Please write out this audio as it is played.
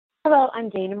Hello, I'm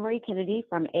Dana Marie Kennedy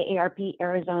from AARP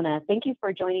Arizona. Thank you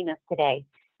for joining us today.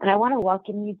 And I want to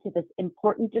welcome you to this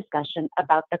important discussion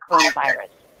about the coronavirus.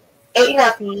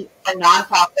 AARP, a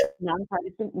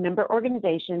nonpartisan member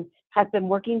organization, has been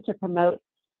working to promote,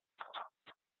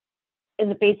 in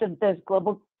the face of this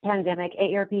global pandemic,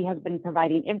 AARP has been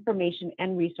providing information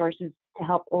and resources to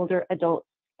help older adults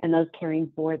and those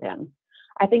caring for them.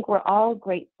 I think we're all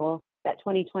grateful that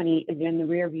 2020 is in the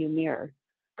rearview mirror.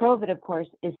 COVID, of course,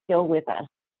 is still with us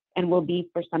and will be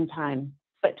for some time.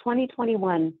 But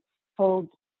 2021 holds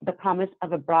the promise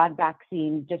of a broad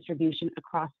vaccine distribution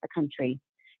across the country.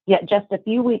 Yet just a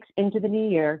few weeks into the new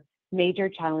year, major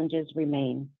challenges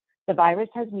remain. The virus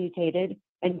has mutated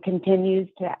and continues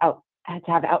to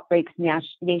have outbreaks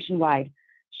nationwide,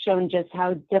 showing just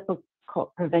how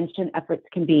difficult prevention efforts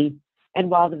can be. And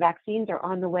while the vaccines are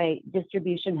on the way,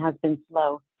 distribution has been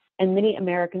slow, and many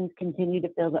Americans continue to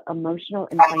feel the emotional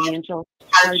and financial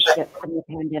hardship from the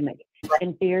pandemic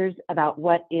and fears about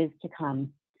what is to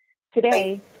come.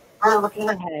 Today, we're looking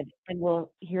ahead and we'll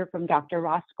hear from Dr.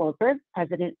 Ross Goldberg,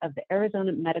 President of the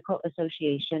Arizona Medical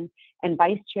Association and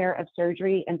Vice Chair of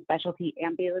Surgery and Specialty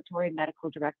Ambulatory Medical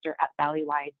Director at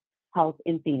Valleywise Health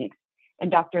in Phoenix,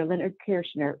 and Dr. Leonard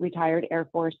Kirshner, retired Air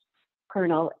Force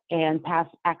Colonel and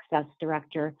Past Access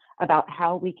Director, about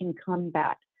how we can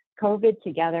combat COVID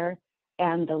together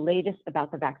and the latest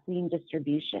about the vaccine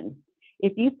distribution.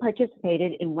 If you've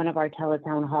participated in one of our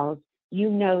teletown halls,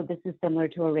 you know this is similar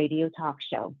to a radio talk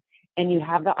show, and you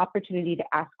have the opportunity to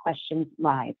ask questions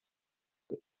live.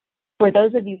 For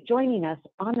those of you joining us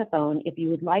on the phone, if you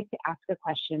would like to ask a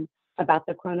question about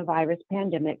the coronavirus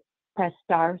pandemic, press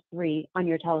 *3 on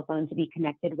your telephone to be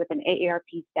connected with an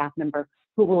AARP staff member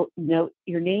who will note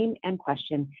your name and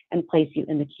question and place you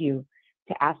in the queue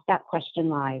to ask that question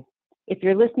live. If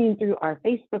you're listening through our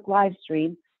Facebook live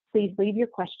stream, please leave your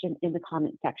question in the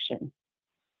comment section.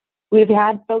 We've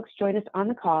had folks join us on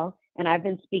the call, and I've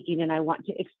been speaking, and I want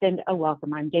to extend a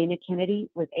welcome. I'm Dana Kennedy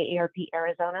with AARP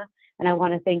Arizona, and I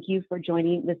want to thank you for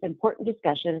joining this important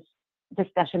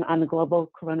discussion on the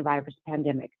global coronavirus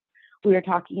pandemic. We are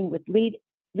talking with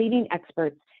leading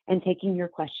experts and taking your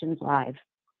questions live.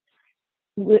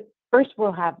 First,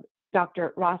 we'll have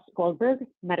Dr. Ross Goldberg,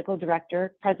 Medical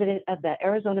Director, President of the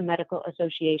Arizona Medical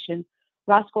Association.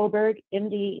 Ross Goldberg,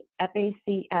 MD,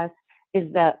 FACS,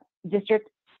 is the District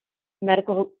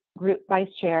Medical Group Vice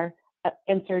Chair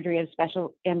and Surgery and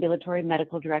Special Ambulatory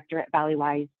Medical Director at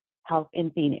Valleywise Health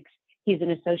in Phoenix. He's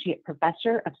an Associate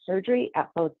Professor of Surgery at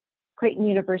both Creighton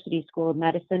University School of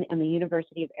Medicine and the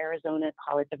University of Arizona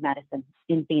College of Medicine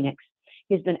in Phoenix.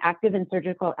 He's been active in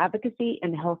surgical advocacy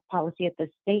and health policy at the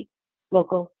state,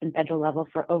 local, and federal level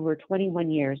for over 21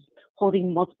 years,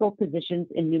 holding multiple positions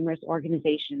in numerous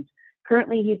organizations.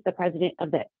 Currently, he's the president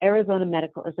of the Arizona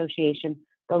Medical Association,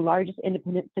 the largest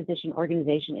independent physician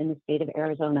organization in the state of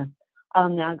Arizona. I'll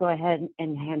now go ahead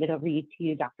and hand it over to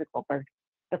you, Dr. Goldberg.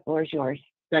 The floor is yours.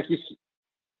 Thank you.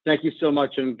 Thank you so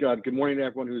much, and good morning to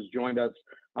everyone who's joined us.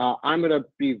 I'm going to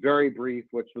be very brief,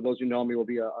 which for those who know me will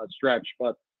be a stretch,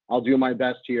 but I'll do my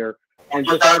best here. And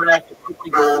just I would like to quickly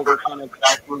go over kind of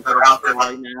vaccines that are out there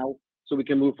right now so we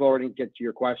can move forward and get to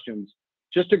your questions.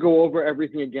 Just to go over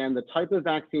everything again, the type of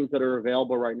vaccines that are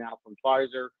available right now from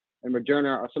Pfizer and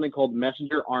Moderna are something called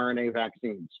messenger RNA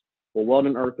vaccines. Well, what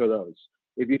on earth are those?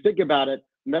 If you think about it,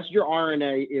 messenger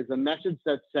RNA is a message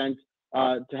that's sent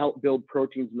to help build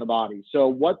proteins in the body. So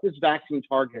what this vaccine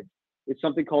targets is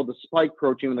something called the spike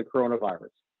protein in the coronavirus.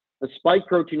 The spike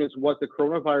protein is what the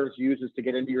coronavirus uses to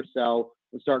get into your cell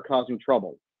and start causing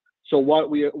trouble. So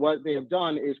what they have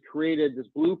done is created this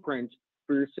blueprint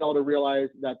for your cell to realize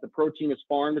that the protein is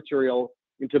foreign material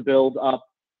and to build up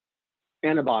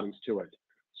antibodies to it.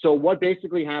 So what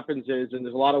basically happens is, and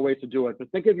there's a lot of ways to do it,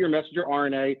 but think of your messenger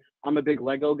RNA. I'm a big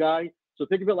Lego guy. So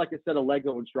think of it like a set of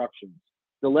Lego instructions.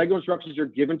 The Lego instructions are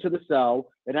given to the cell.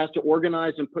 It has to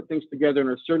organize and put things together in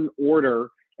a certain order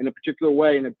in a particular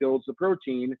way, and it builds the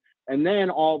protein. And then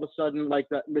all of a sudden, like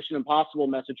that Mission Impossible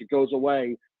message, it goes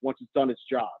away once it's done its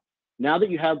job. Now that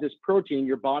you have this protein,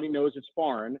 your body knows it's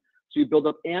foreign, so you build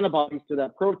up antibodies to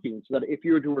that protein so that if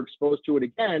you were exposed to it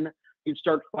again, you'd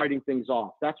start fighting things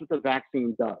off. That's what the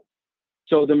vaccine does.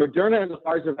 So the Moderna and the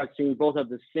Pfizer vaccine both have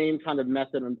the same kind of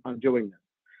method on doing this.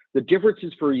 The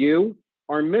differences for you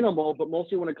are minimal, but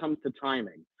mostly when it comes to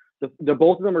timing. The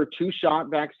both of them are 2-shot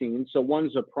vaccines. So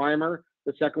one's a primer,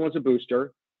 the second one's a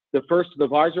booster. The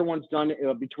Pfizer one's done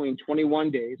between 21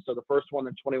 days. So the first one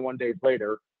is 21 days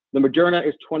later. The Moderna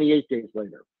is 28 days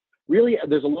later. Really,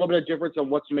 there's a little bit of difference on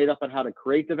what's made up and how to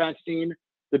create the vaccine.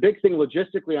 The big thing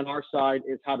logistically on our side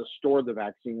is how to store the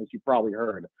vaccine, as you probably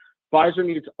heard. Pfizer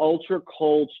needs ultra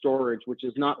cold storage, which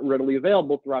is not readily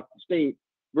available throughout the state,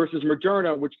 versus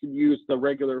Moderna, which could use the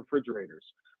regular refrigerators.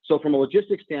 So from a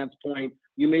logistics standpoint,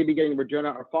 you may be getting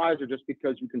Moderna or Pfizer just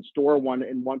because you can store one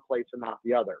in one place and not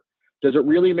the other. Does it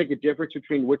really make a difference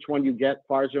between which one you get,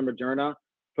 Pfizer or Moderna?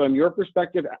 From your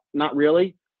perspective, not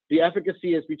really. The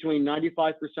efficacy is between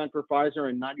 95% for Pfizer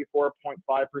and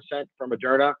 94.5% for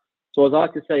Moderna. So as I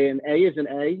like to say, an A is an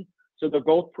A. So they're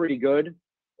both pretty good.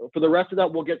 For the rest of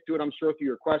that, we'll get to it, I'm sure, through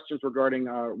your questions regarding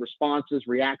responses,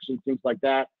 reactions, things like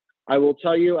that. I will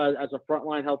tell you, as a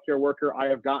frontline healthcare worker, I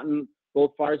have gotten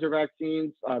both Pfizer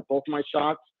vaccines, both my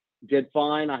shots, did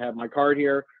fine. I have my card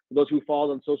here. For those who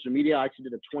followed on social media, I actually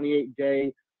did a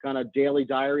 28-day kind of daily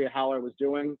diary of how I was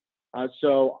doing.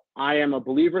 So I am a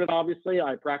believer in it, obviously.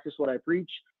 I practice what I preach.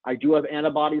 I do have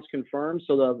antibodies confirmed,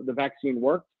 so the vaccine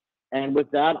worked. And with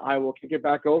that, I will kick it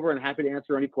back over and happy to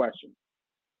answer any questions.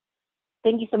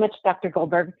 Thank you so much, Dr.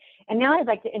 Goldberg. And now I'd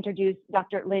like to introduce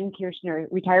Dr. Lynn Kirschner,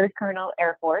 retired Colonel,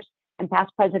 Air Force, and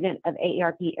past president of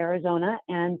AARP Arizona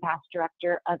and past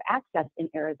director of Access in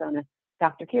Arizona.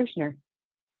 Dr. Kirschner.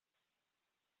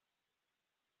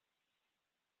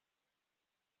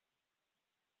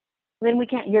 Lynn, we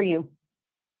can't hear you.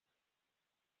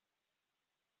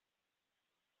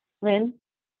 Lynn?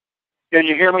 Can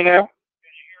you hear me now?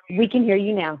 We can hear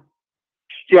you now.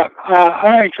 Yeah,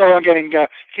 I'm having trouble getting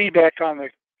feedback on the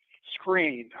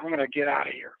screen. I'm going to get out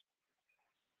of here.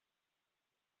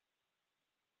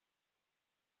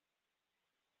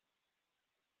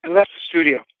 I left the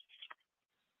studio.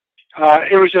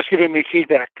 It was just giving me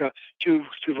feedback, two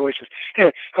voices.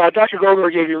 Anyway, Dr.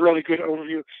 Goldberg gave you a really good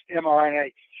overview of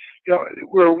mRNA. You know,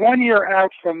 we're 1 year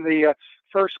out from the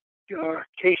first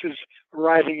cases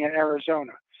arriving in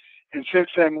Arizona. And since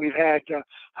then, we've had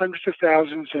hundreds of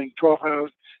thousands and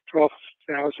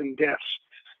 12,000 deaths.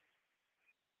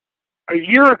 A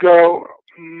year ago,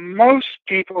 most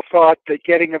people thought that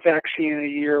getting a vaccine in a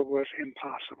year was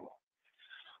impossible.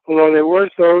 Although there were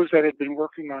those that had been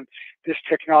working on this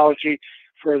technology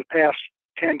for the past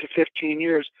 10 to 15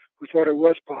 years who thought it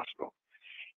was possible.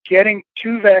 Getting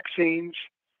two vaccines,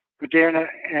 Moderna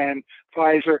and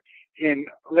Pfizer, in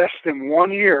less than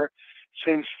 1 year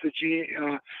since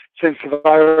the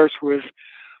virus was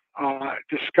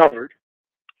discovered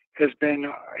has been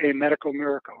a medical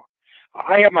miracle.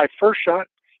 I have my first shot,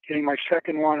 getting my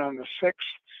second one on the 6th,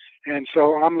 and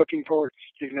so I'm looking forward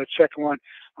to getting that second one.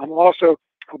 I'm also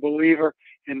a believer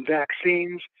in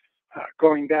vaccines,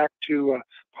 going back to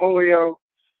polio,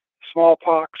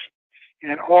 smallpox,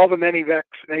 and all the many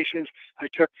vaccinations I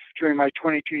took during my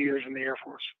 22 years in the Air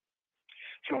Force.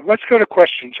 So let's go to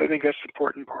questions. I think that's the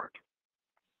important part.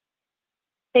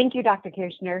 Thank you, Dr.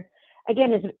 Kirschner.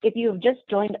 Again, if you have just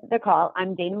joined the call,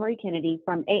 I'm Dana Marie Kennedy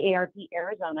from AARP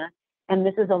Arizona, and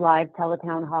this is a live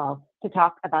teletown hall to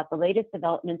talk about the latest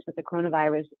developments with the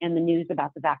coronavirus and the news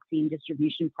about the vaccine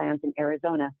distribution plans in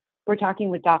Arizona. We're talking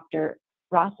with Dr.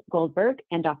 Ross Goldberg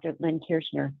and Dr. Lynn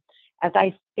Kirschner. As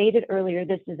I stated earlier,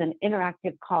 this is an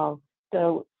interactive call,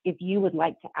 so if you would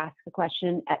like to ask a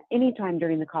question at any time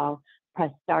during the call,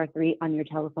 press *3 on your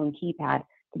telephone keypad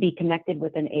to be connected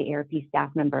with an AARP staff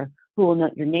member who will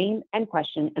note your name and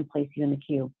question and place you in the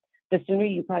queue. The sooner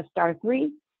you press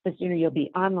 *3, the sooner you'll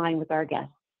be online with our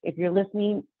guests. If you're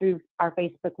listening through our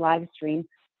Facebook live stream,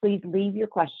 please leave your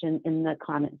question in the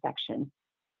comment section.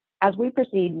 As we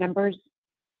proceed, members,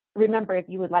 remember, if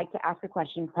you would like to ask a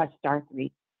question, press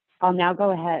 *3. I'll now go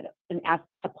ahead and ask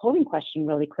a polling question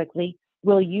really quickly.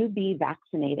 Will you be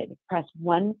vaccinated? Press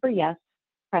 1 for yes,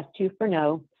 press 2 for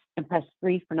no, and press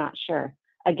 3 for not sure.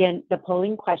 Again, the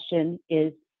polling question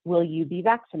is, will you be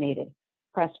vaccinated?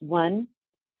 Press 1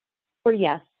 for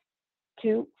yes,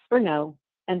 2 for no,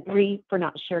 and 3 for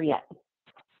not sure yet.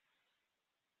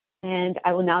 And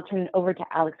I will now turn it over to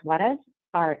Alex Juarez,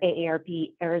 our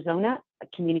AARP Arizona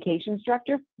Communications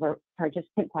Director, for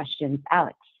participant questions.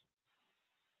 Alex.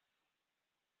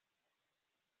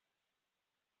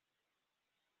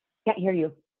 Can't hear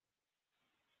you.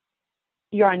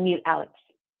 You're on mute, Alex.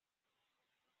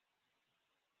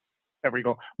 There we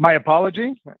go. My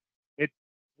apology.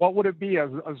 What would it be, a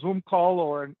Zoom call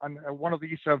or one of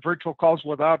these virtual calls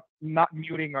without not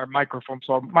muting our microphone?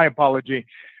 So my apology.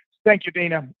 Thank you,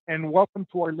 Dana, and welcome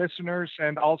to our listeners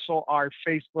and also our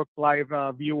Facebook Live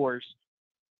viewers.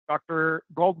 Dr.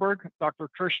 Goldberg, Dr.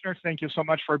 Kirschner, thank you so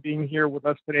much for being here with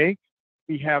us today.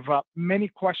 We have many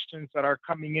questions that are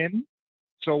coming in,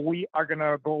 so we are going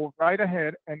to go right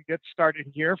ahead and get started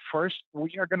here. First,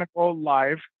 we are going to go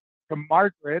live to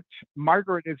Margaret.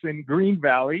 Margaret is in Green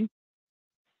Valley.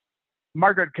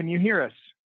 Margaret, can you hear us?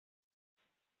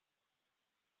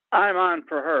 I'm on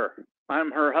for her.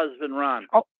 I'm her husband, Ron.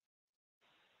 Oh,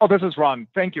 Oh, this is Ron.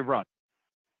 Thank you, Ron.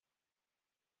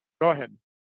 Go ahead.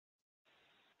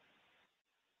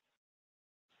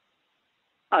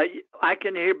 I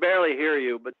can barely hear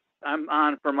you, but I'm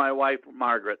on for my wife,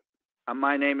 Margaret.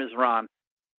 My name is Ron.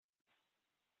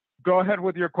 Go ahead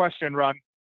with your question, Ron.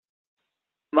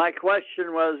 My question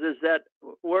is that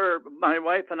my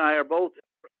wife and I are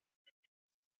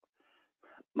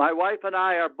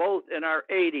both in our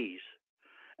 80s,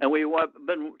 and we've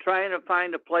been trying to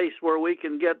find a place where we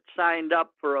can get signed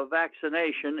up for a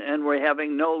vaccination, and we're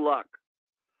having no luck.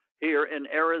 Here in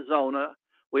Arizona,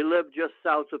 we live just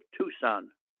south of Tucson,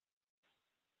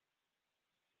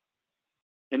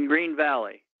 in Green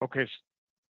Valley. Okay.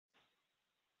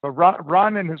 So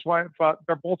Ron and his wife,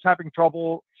 they're both having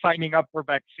trouble signing up for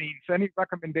vaccines. Any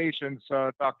recommendations,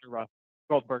 Dr.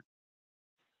 Goldberg?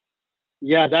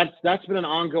 Yeah, that's been an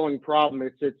ongoing problem.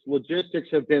 It's logistics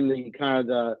have been the kind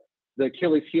of the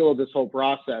Achilles heel of this whole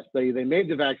process. They made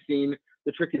the vaccine.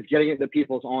 The trick is getting it into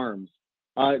people's arms.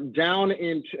 Down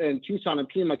in Tucson and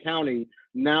Pima County,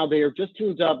 now they are just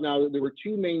teamed up. Now there were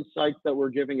two main sites that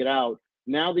were giving it out.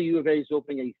 Now the U of A is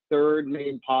opening a third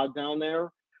main pod down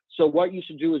there. So what you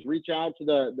should do is reach out to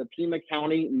the Pima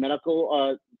County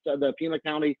the Pima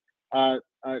County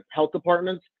health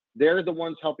departments. They're the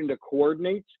ones helping to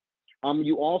coordinate.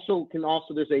 You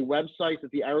there's a website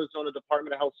that the Arizona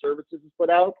Department of Health Services has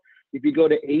put out. If you go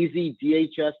to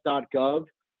azdhs.gov,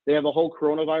 they have a whole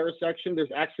coronavirus section.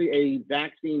 There's actually a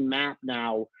vaccine map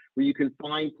now where you can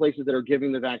find places that are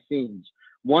giving the vaccines.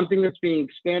 One thing that's being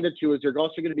expanded to is they're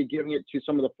also going to be giving it to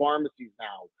some of the pharmacies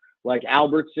now, like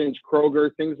Albertsons,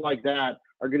 Kroger, things like that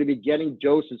are going to be getting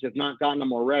doses, if not gotten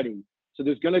them already. So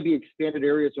there's going to be expanded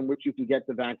areas in which you can get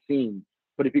the vaccine.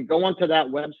 But if you go onto that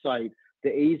website, the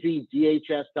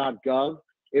azdhs.gov,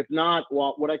 if not,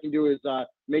 well, what I can do is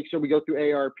make sure we go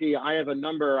through ARP. I have a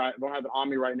number, I don't have it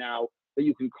on me right now, that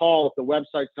you can call if the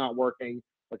website's not working,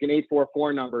 like an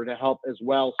 844 number to help as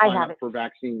well sign up for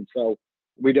vaccines. So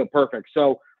we do perfect.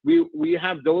 So we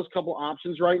have those couple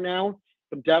options right now.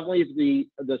 But definitely, if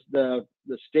the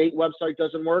state website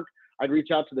doesn't work, I'd reach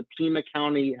out to the Pima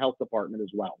County Health Department as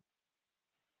well.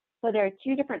 So there are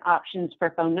two different options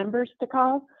for phone numbers to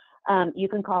call. You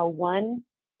can call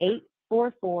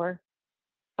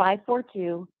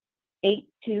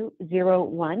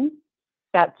 1-844-542-8201.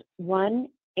 That's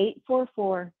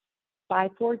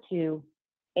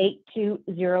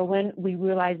 1-844-542-8201. We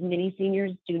realize many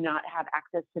seniors do not have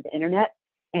access to the internet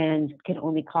and can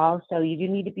only call, so you do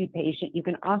need to be patient. You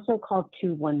can also call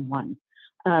 211.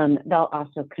 They'll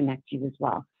also connect you as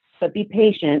well. But be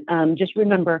patient. Just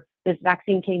remember, this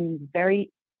vaccine came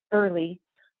very early,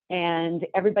 and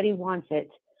everybody wants it.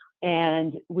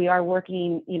 And we are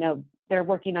working, they're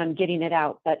working on getting it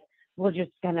out, but we're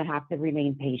just going to have to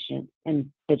remain patient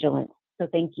and vigilant. So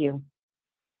thank you.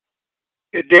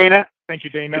 Dana. Thank you,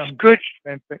 Dana. It's good.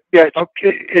 Yeah,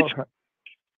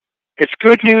 it's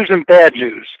good news and bad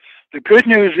news. The good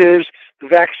news is the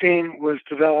vaccine was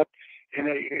developed in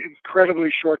an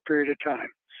incredibly short period of time.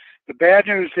 The bad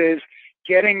news is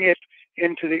getting it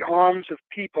into the arms of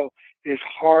people is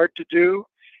hard to do,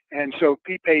 and so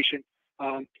be patient.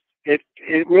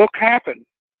 It will happen,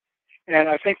 and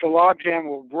I think the logjam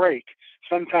will break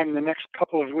sometime in the next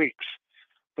couple of weeks.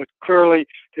 But clearly,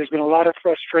 there's been a lot of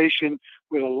frustration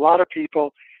with a lot of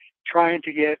people trying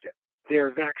to get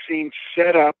their vaccine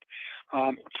set up.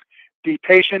 Be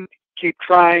patient, keep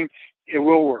trying, it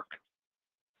will work.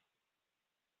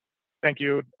 Thank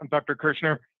you, Dr.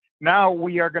 Kirshner. Now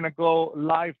we are going to go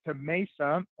live to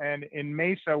Mesa, and in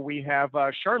Mesa we have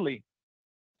Shirley.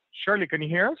 Shirley, can you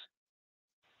hear us?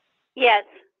 Yes.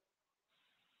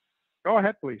 Go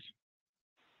ahead, please.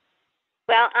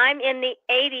 Well, I'm in the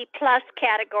 80 plus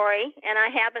category, and I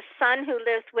have a son who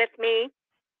lives with me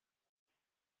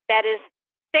that is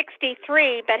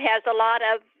 63 but has a lot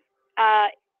of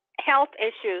health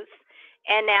issues,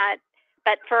 and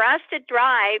but for us to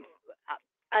drive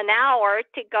an hour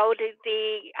to go to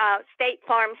the State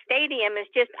Farm Stadium is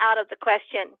just out of the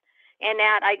question, and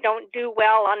that I don't do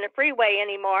well on the freeway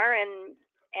anymore, and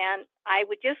I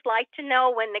would just like to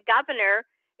know when the governor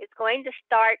is going to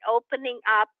start opening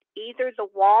up either the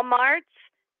Walmarts,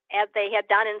 as they have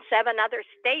done in 7 other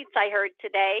states I heard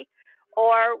today,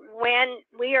 or when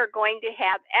we are going to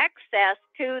have access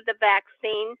to the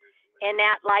vaccine, and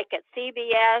that like at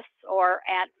CVS or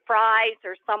at Fry's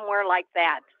or somewhere like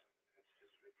that.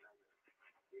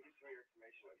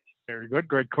 Very good.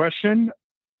 Great question.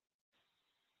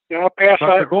 Yeah, I'll pass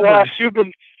on. Ross, you've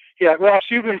been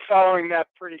following that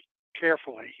pretty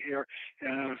carefully here.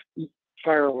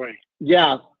 Fire away.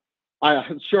 Yeah,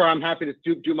 sure. I'm happy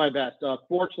to do my best.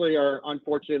 Fortunately or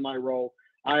unfortunately in my role,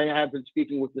 I have been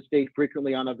speaking with the state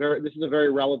frequently on this is a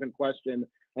very relevant question,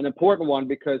 an important one,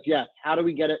 because yes, how do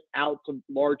we get it out to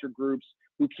larger groups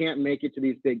who can't make it to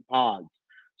these big pods?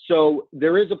 So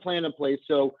there is a plan in place.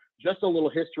 So just a little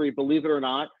history, believe it or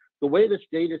not, the way the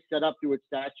state is set up through its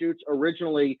statutes,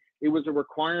 originally it was a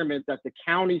requirement that the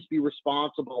counties be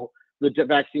responsible for the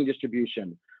vaccine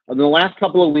distribution. In the last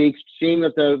couple of weeks, seeing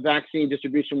that the vaccine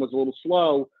distribution was a little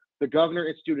slow, the governor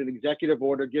instituted an executive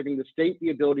order giving the state the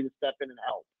ability to step in and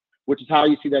help, which is how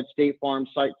you see that State Farm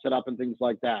site set up and things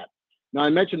like that. Now, I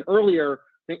mentioned earlier,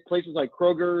 I think places like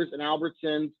Kroger's and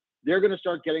Albertsons, they're going to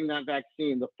start getting that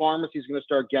vaccine. The pharmacy is going to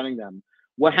start getting them.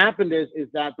 What happened is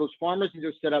that those pharmacies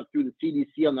are set up through the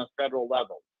CDC on the federal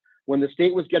level. When the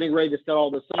state was getting ready to set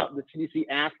all this up, the CDC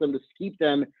asked them to keep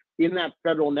them in that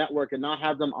federal network and not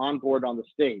have them on board on the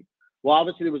state. Well,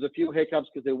 obviously, there was a few hiccups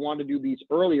because they wanted to do these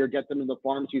earlier, get them in the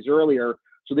pharmacies earlier.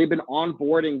 So they've been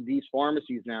onboarding these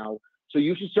pharmacies now. So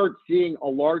you should start seeing a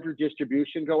larger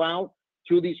distribution go out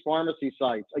to these pharmacy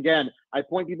sites. Again, I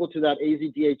point people to that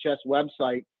AZDHS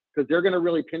website because they're going to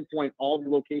really pinpoint all the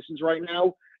locations right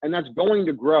now, and that's going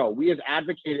to grow. We have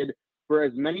advocated for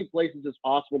as many places as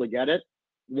possible to get it.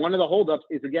 One of the holdups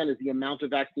is the amount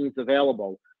of vaccines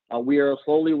available. We are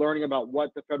slowly learning about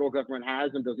what the federal government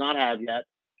has and does not have yet,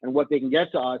 and what they can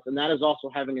get to us, and that is also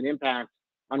having an impact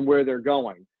on where they're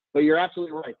going. But you're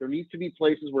absolutely right. There needs to be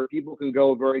places where people can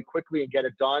go very quickly and get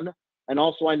it done. And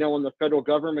also, I know in the federal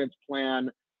government's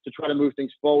plan to try to move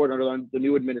things forward under the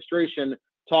new administration,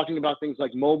 talking about things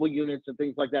like mobile units and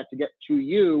things like that to get to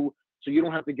you, so you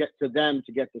don't have to get to them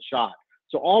to get the shot.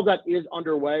 So all that is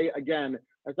underway. Again,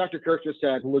 as Dr. Kirchner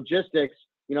said, logistics,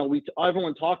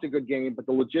 everyone talked a good game, but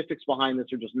the logistics behind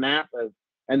this are just massive.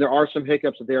 And there are some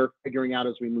hiccups that they're figuring out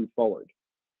as we move forward.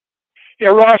 Yeah,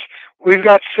 Ross, we've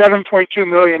got 7.2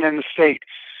 million in the state.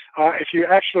 If you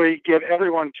actually give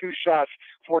everyone 2 shots,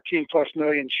 14 plus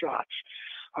million shots,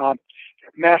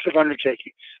 massive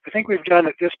undertaking. I think we've done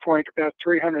at this point about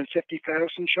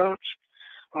 350,000 shots.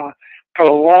 Got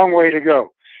a long way to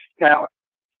go. Now,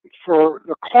 for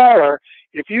the caller,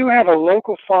 if you have a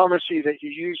local pharmacy that you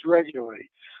use regularly,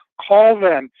 call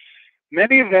them.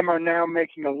 Many of them are now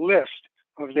making a list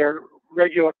of their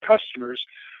regular customers,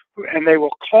 and they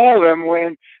will call them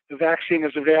when the vaccine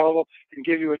is available and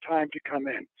give you a time to come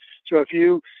in. So if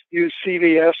you use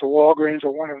CVS or Walgreens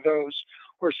or one of those,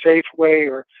 or Safeway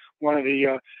or one of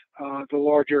the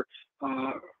larger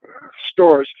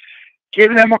stores,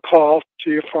 give them a call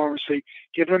to your pharmacy,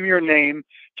 give them your name,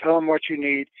 tell them what you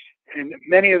need, and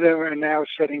many of them are now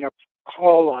setting up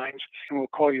call lines and will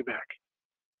call you back.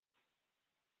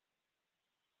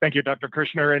 Thank you, Dr.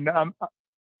 Kirchner. And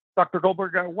Dr.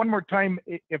 Goldberg, one more time,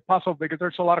 if possible, because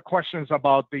there's a lot of questions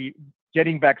about the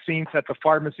getting vaccines at the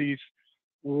pharmacies.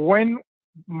 When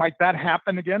might that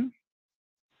happen again?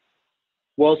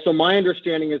 Well, so my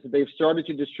understanding is that they've started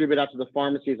to distribute out to the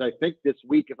pharmacies, I think this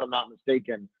week, if I'm not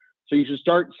mistaken. So you should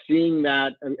start seeing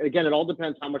that. And again, it all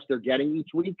depends how much they're getting each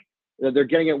week. They're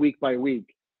getting it week by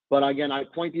week. But again, I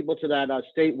point people to that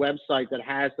state website that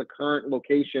has the current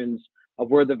locations of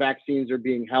where the vaccines are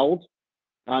being held.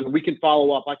 We can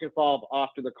follow up. I can follow up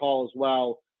after the call as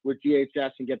well with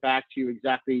DHS and get back to you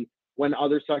exactly when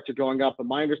other sites are going up. But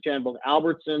my understanding, both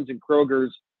Albertsons and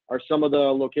Kroger's are some of the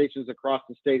locations across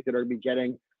the state that are going to be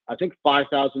getting, I think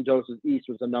 5,000 doses each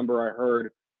was the number I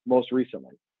heard most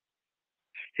recently.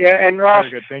 Yeah, and Ross,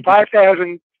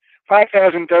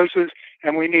 5,000 doses,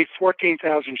 and we need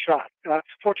 14,000 shots,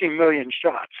 14 million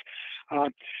shots.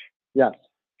 Yes.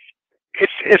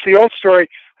 It's the old story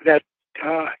that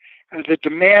the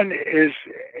demand is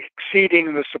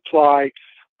exceeding the supply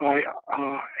by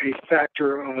a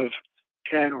factor of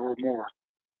 10 or more.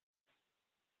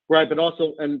 Right, but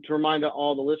also, and to remind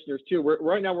all the listeners too,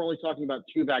 right now we're only talking about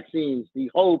 2 vaccines. The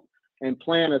hope and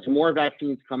plan as more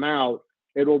vaccines come out,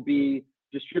 it'll be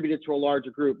distributed to a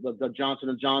larger group. The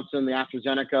Johnson & Johnson, the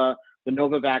AstraZeneca, the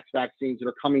Novavax vaccines that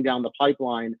are coming down the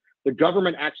pipeline. The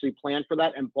government actually planned for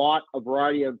that and bought a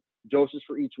variety of doses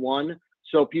for each one.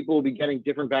 So people will be getting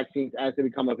different vaccines as they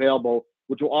become available,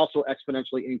 which will also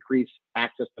exponentially increase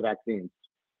access to vaccines.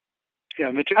 Yeah,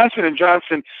 and the Johnson &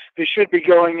 Johnson, they should be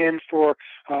going in for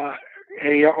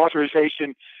a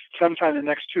authorization sometime in the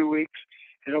next 2 weeks.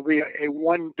 It'll be a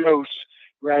 1 dose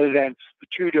rather than the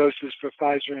 2 doses for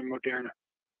Pfizer and Moderna.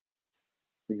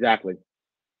 Exactly.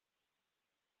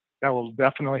 That will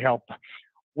definitely help.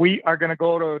 We are going to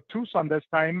go to Tucson this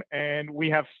time, and we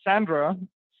have Sandra.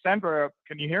 Sandra,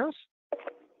 can you hear us?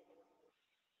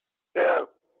 Yeah.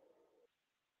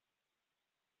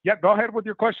 Yeah, go ahead with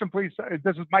your question, please.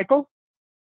 This is Michael.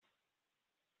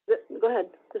 Go ahead.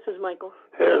 This is Michael.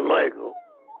 Here's Michael.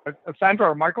 Sandra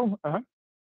or Michael? Uh-huh.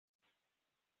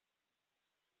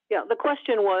 Yeah, the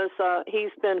question was,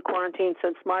 he's been quarantined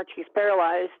since March. He's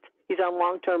paralyzed. He's on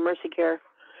long-term mercy care.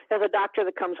 There's a doctor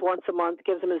that comes once a month,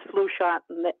 gives him his flu shot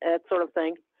and that sort of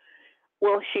thing.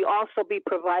 Will she also be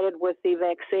provided with the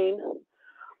vaccine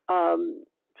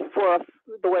for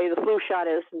the way the flu shot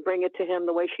is, and bring it to him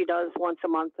the way she does once a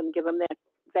month and give him that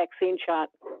vaccine shot?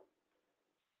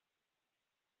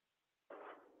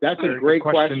 That's a Very good great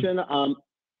question. question.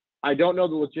 I don't know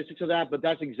the logistics of that, but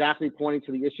that's exactly pointing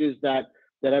to the issues that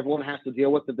everyone has to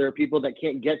deal with, that there are people that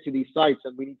can't get to these sites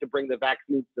and we need to bring the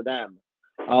vaccines to them.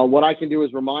 What I can do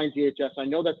is remind DHS, I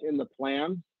know that's in the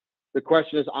plan. The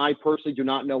question is, I personally do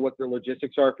not know what their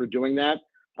logistics are for doing that.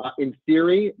 In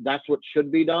theory, that's what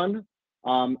should be done.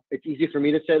 It's easy for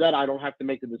me to say that. I don't have to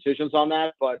make the decisions on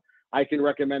that, but I can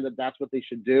recommend that that's what they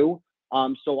should do.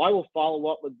 So I will follow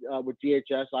up with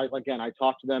DHS. I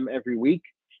talk to them every week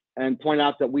and point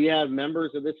out that we have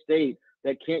members of this state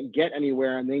that can't get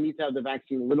anywhere and they need to have the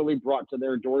vaccine literally brought to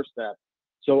their doorstep.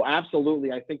 So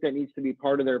absolutely, I think that needs to be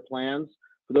part of their plans.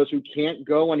 For those who can't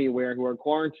go anywhere, who are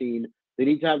quarantined, they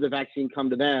need to have the vaccine come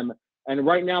to them. And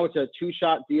right now it's a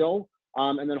 2-shot deal.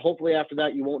 And then hopefully after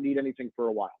that, you won't need anything for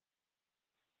a while.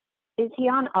 Is he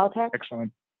on Altex?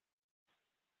 Excellent.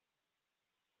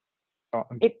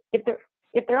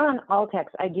 If they're on Altex,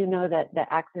 I do know that the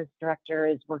Access Director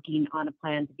is working on a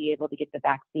plan to be able to get the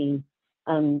vaccine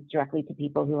directly to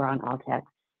people who are on Altex.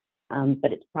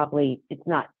 But it's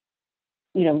not,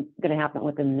 going to happen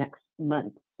within the next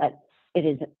month. But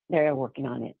they're working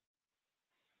on it.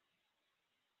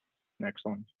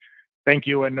 Excellent. Thank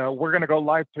you. And we're going to go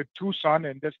live to Tucson,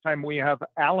 and this time we have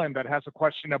Alan that has a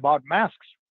question about masks.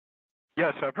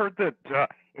 Yes, I've heard that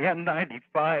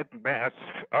N95 masks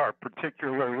are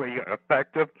particularly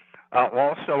effective.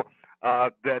 Also,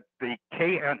 that the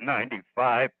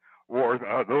KN95,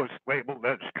 or those labeled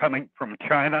as coming from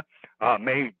China,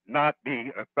 may not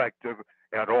be effective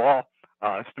at all.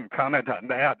 Some comment on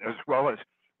that, as well as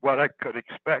what I could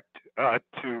expect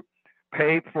to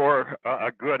pay for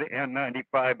a good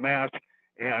N95 mask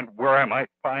and where I might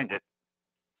find it.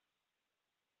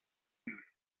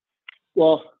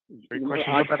 Well, Great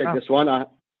I question. take this one.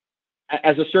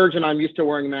 As a surgeon, I'm used to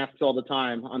wearing masks all the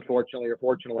time, unfortunately or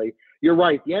fortunately. You're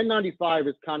right. The N95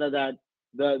 is kind of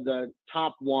the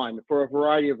top one for a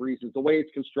variety of reasons. The way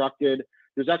it's constructed,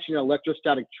 there's actually an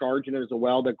electrostatic charge in it as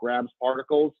well that grabs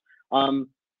particles.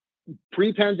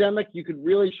 Pre-pandemic, you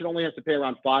should only have to pay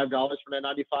around $5 for an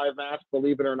N95 mask,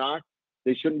 believe it or not.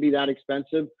 They shouldn't be that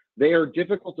expensive. They are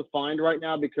difficult to find right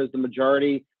now because the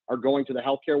majority are going to the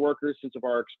healthcare workers since of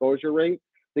our exposure rate.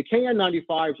 The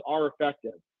KN95s are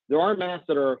effective. There are masks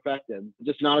that are effective,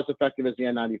 just not as effective as the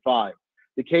N95.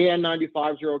 The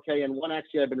KN95s are okay. And one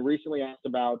actually I've been recently asked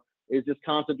about is this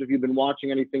concept, if you've been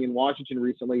watching anything in Washington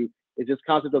recently, is this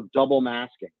concept of double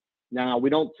masking. Now, we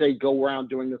don't say go around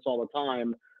doing this all the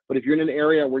time, but if you're in an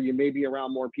area where you may be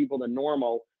around more people than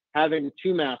normal, having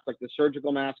 2 masks, like the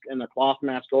surgical mask and the cloth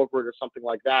mask over it or something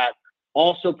like that,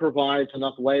 also provides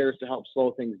enough layers to help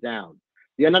slow things down.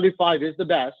 The N95 is the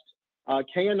best.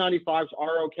 KN95s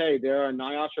are okay. They're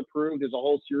NIOSH approved. There's a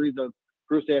whole series of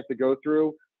proofs they have to go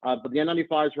through. But the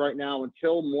N95s right now,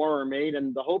 until more are made,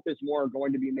 and the hope is more are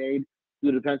going to be made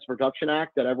through the Defense Production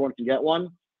Act, that everyone can get one.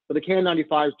 But the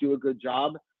KN95s do a good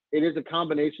job. It is a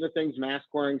combination of things, mask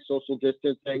wearing, social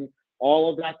distancing,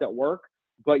 all of that work.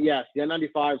 But yes, the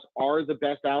N95s are the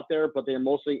best out there, but they're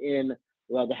mostly in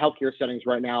the healthcare settings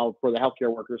right now for the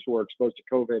healthcare workers who are exposed to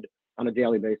COVID on a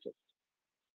daily basis.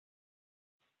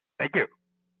 Thank you.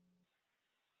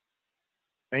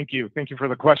 Thank you. Thank you for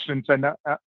the questions. And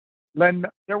Len,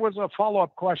 there was a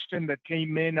follow-up question that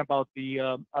came in about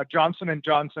the Johnson &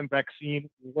 Johnson vaccine,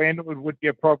 when it would be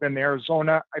approved in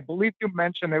Arizona. I believe you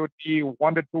mentioned it would be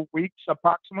 1 to 2 weeks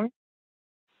approximately.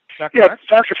 Yeah,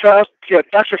 Dr.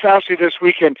 Fauci this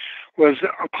weekend was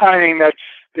opining that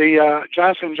the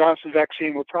Johnson & Johnson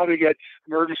vaccine will probably get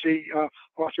emergency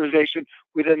authorization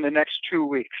within the next 2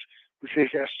 weeks, was his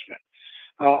estimate.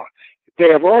 They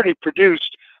have already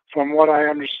produced, from what I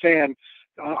understand,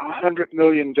 100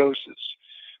 million doses.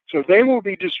 So they will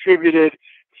be distributed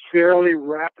fairly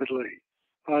rapidly.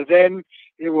 Then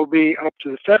it will be up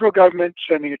to the federal government,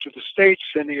 sending it to the states,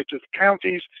 sending it to the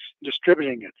counties,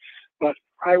 distributing it. But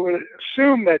I would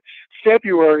assume that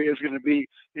February is going to be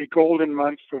a golden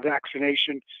month for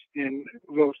vaccination in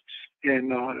both in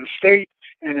the state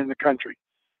and in the country.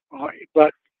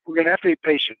 But we're going to have to be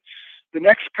patient. The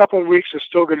next couple of weeks are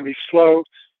still going to be slow,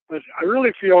 but I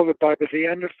really feel that by the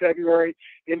end of February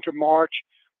into March,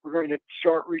 we're going to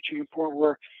start reaching a point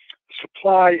where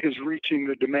supply is reaching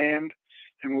the demand,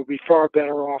 and we'll be far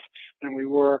better off than we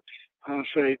were,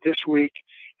 say, this week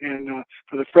and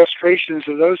for the frustrations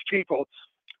of those people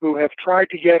who have tried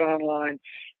to get online,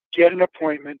 get an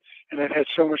appointment, and have had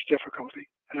so much difficulty.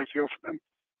 And I feel for them.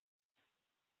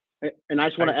 And I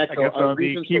just want to I echo guess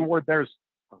the key word there is.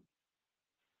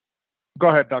 Go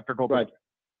ahead, Dr. Goldberg.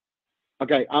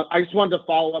 Okay, I just wanted to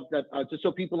follow up that just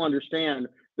so people understand,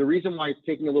 the reason why it's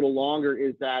taking a little longer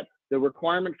is that the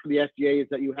requirement for the FDA is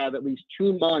that you have at least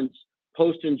 2 months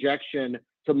post-injection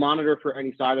to monitor for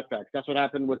any side effects. That's what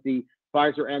happened with the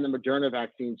Pfizer and the Moderna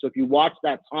vaccine. So if you watch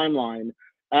that timeline,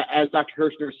 as Dr.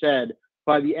 Kirshner said,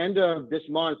 by the end of this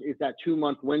month is that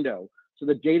 2-month window. So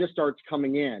the data starts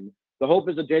coming in. The hope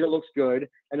is the data looks good.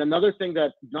 And another thing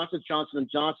that not just Johnson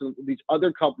 & Johnson, these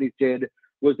other companies did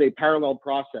was a parallel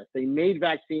process. They made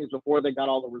vaccines before they got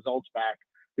all the results back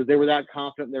because they were that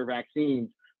confident in their vaccines.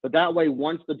 But that way,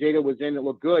 once the data was in, it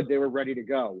looked good, they were ready to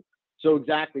go. So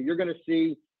exactly, you're going to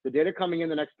see the data coming in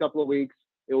the next couple of weeks.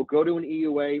 It will go to an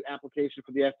EUA application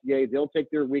for the FDA. They'll take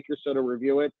their week or so to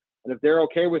review it. And if they're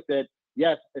okay with it,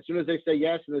 yes, as soon as they say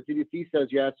yes and the CDC says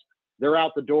yes, they're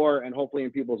out the door and hopefully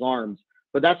in people's arms.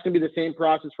 But that's going to be the same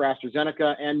process for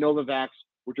AstraZeneca and Novavax,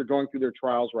 which are going through their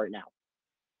trials right now.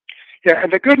 Yeah,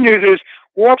 and the good news is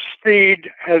Warp Speed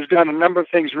has done a number of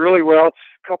things really well.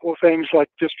 A couple of things like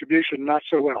distribution, not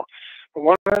so well. But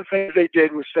one of the things they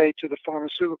did was say to the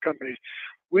pharmaceutical companies,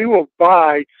 we will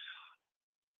buy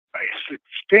a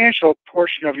substantial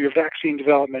portion of your vaccine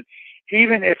development,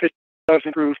 even if it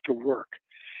doesn't prove to work.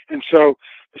 And so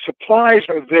the supplies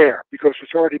are there because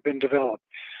it's already been developed.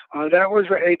 That was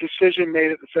a decision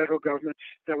made at the federal government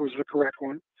that was the correct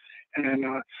one.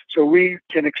 And so we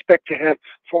can expect to have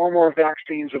far more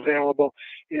vaccines available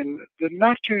in the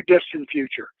not too distant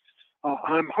future.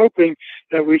 I'm hoping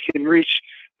that we can reach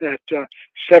that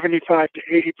 75 to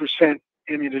 80%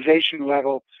 immunization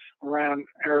level around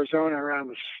Arizona,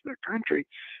 around the country,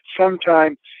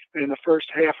 sometime in the first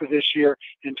half of this year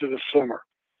into the summer.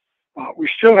 We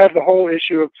still have the whole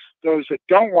issue of those that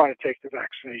don't want to take the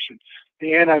vaccination,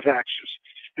 the anti-vaxxers.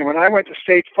 And when I went to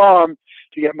State Farm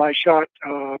to get my shot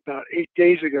about 8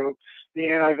 days ago, the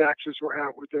anti-vaxxers were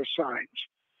out with their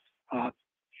signs.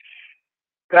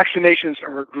 Vaccinations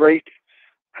are a great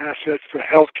asset for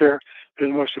healthcare. They're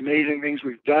the most amazing things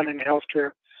we've done in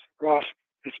healthcare. Ross,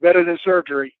 it's better than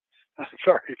surgery.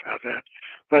 Sorry about that.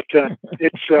 But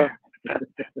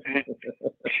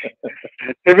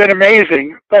they've been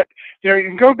amazing. But, you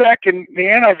can go back and the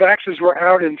anti-vaxxers were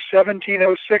out in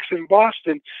 1706 in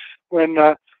Boston when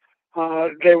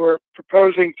they were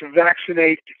proposing to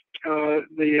vaccinate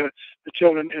the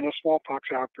children in a smallpox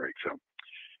outbreak. So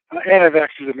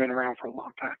anti-vaxxers have been around for a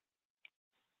long time.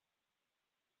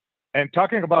 And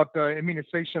talking about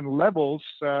immunization levels,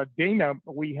 Dana,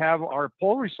 we have our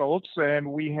poll results,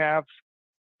 and we have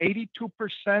 82%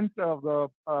 of the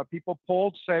people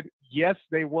polled said yes,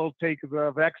 they will take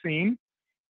the vaccine.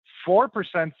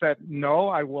 4% said no,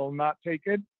 I will not take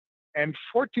it. And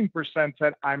 14%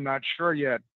 said I'm not sure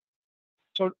yet.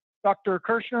 So Dr.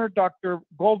 Kirshner, Dr.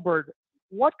 Goldberg,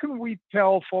 what can we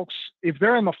tell folks if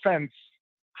they're on the fence?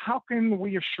 How can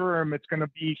we assure them it's going to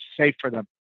be safe for them?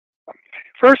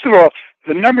 First of all,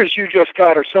 the numbers you just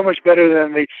got are so much better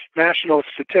than the national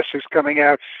statistics coming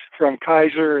out from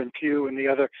Kaiser and Pew and the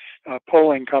other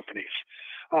polling companies.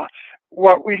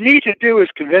 What we need to do is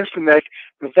convince them that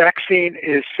the vaccine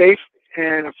is safe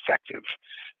and effective.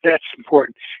 That's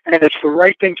important. And it's the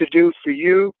right thing to do for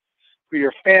you, for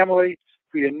your family,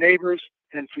 for your neighbors,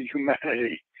 and for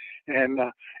humanity. And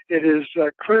it is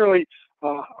clearly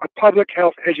a public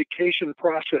health education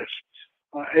process.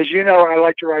 As you know, I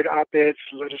like to write op-eds,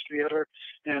 letters to the editor,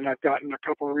 and I've gotten a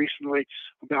couple recently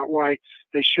about why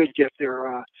they should get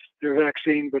their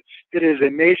vaccine. But it is a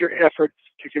major effort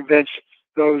to convince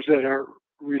those that are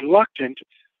reluctant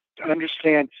to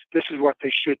understand this is what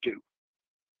they should do.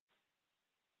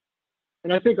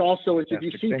 And I think also if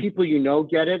you see people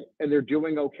get it and they're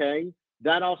doing okay,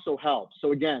 that also helps.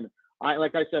 So again,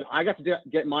 like I said, I got to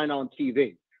get mine on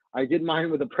TV. I did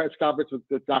mine with a press conference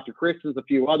with Dr. Christens, a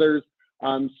few others.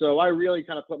 So I really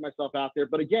kind of put myself out there.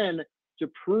 But again, to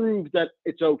prove that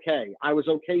it's okay, I was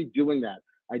okay doing that.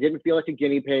 I didn't feel like a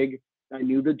guinea pig. I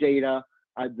knew the data.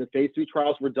 The phase 3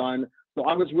 trials were done. So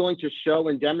I was willing to show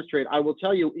and demonstrate. I will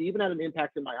tell you, even at an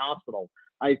impact in my hospital,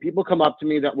 I had people come up to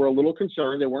me that were a little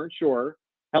concerned. They weren't sure,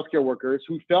 healthcare workers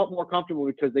who felt more comfortable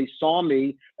because they saw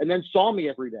me and then saw me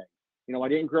every day. I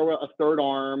didn't grow a third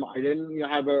arm. I didn't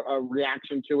have a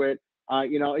reaction to it.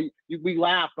 We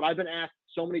laugh, but I've been asked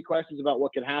so many questions about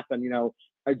what could happen.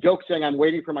 I joke saying I'm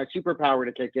waiting for my superpower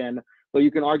to kick in, but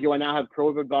you can argue I now have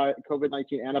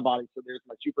COVID-19 antibodies, so there's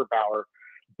my superpower.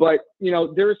 But,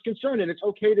 there is concern, and it's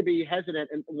okay to be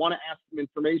hesitant and want to ask some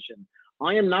information.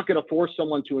 I am not going to force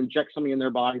someone to inject something in their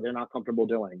body they're not comfortable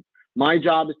doing. My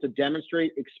job is to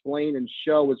demonstrate, explain, and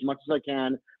show as much as I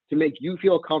can to make you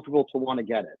feel comfortable to want to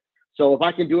get it. So if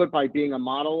I can do it by being a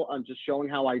model and just showing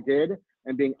how I did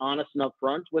and being honest and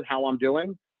upfront with how I'm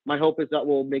doing, my hope is that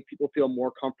will make people feel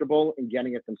more comfortable in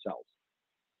getting it themselves.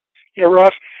 Yeah,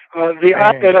 Ross, the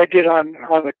op-ed I did on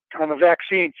the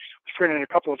vaccine was printed in a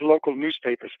couple of local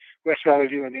newspapers, West Valley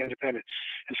View and the Independent.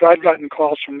 And so I've gotten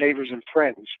calls from neighbors and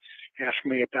friends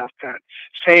asking me about that.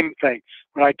 Same thing.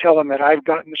 When I tell them that I've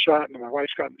gotten the shot and my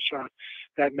wife's gotten the shot,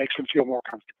 that makes them feel more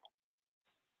comfortable.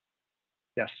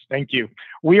 Yes, thank you.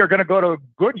 We are going to go to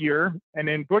Goodyear, and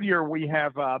in Goodyear we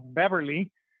have Beverly.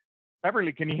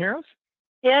 Beverly, can you hear us?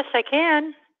 Yes, I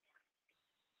can.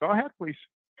 Go ahead, please.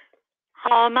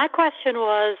 My question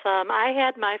was, I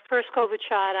had my first COVID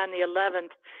shot on the 11th,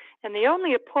 and the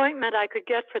only appointment I could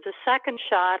get for the second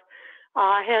shot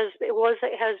has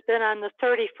been on the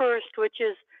 31st, which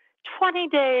is 20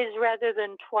 days rather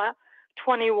than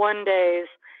 21 days.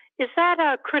 Is that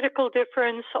a critical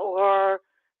difference, or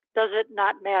does it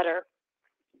not matter?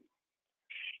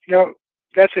 You know,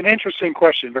 that's an interesting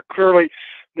question, but clearly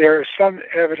there is some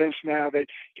evidence now that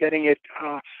getting it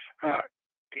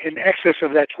in excess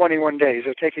of that 21 days.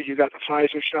 I take it you got the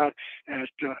Pfizer shot at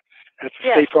the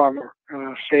Yes. State Farm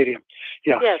Stadium.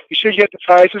 Yeah, Yes. You should get the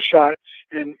Pfizer shot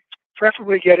and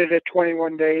preferably get it at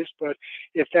 21 days. But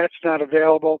if that's not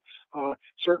available,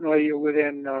 certainly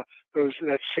within that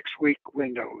 6-week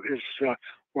window is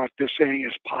what they're saying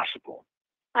is possible.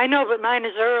 I know, but mine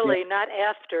is early, not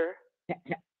after.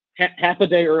 Half a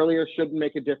day earlier shouldn't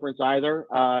make a difference either.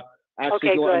 Actually,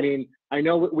 Okay, good. I mean, I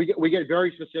know we get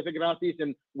very specific about these,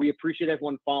 and we appreciate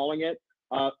everyone following it.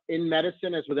 In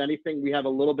medicine, as with anything, we have a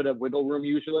little bit of wiggle room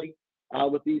usually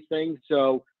with these things.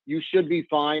 So you should be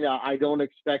fine. I don't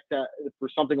expect that for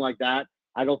something like that.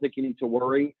 I don't think you need to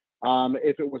worry.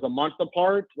 If it was a month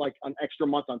apart, like an extra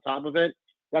month on top of it,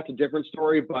 that's a different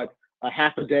story. But a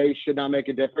half a day should not make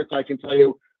a difference. I can tell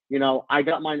you, I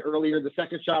got mine earlier. The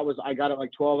second shot I got it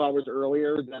like 12 hours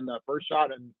earlier than the first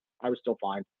shot, and I was still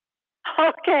fine.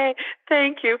 Okay,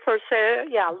 thank you for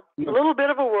saying, a little bit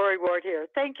of a worry word here.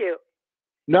 Thank you.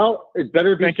 No, it's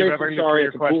better to be Thank you, safe Beverly, than for sorry. your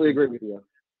I completely question. agree with you.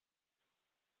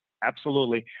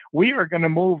 Absolutely. We are going to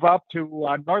move up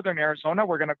to northern Arizona.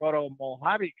 We're going to go to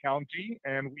Mojave County,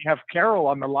 and we have Carol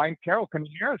on the line. Carol, can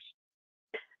you hear us?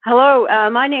 Hello,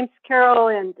 my name's Carol,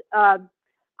 and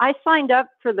I signed up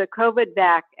for the COVID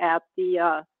vac at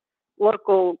the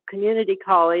local community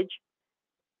college,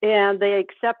 and they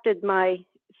accepted my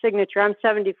signature. I'm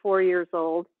 74 years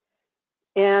old,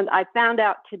 and I found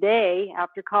out today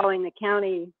after calling the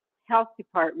county health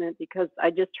department, because I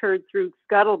just heard through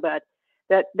Scuttlebutt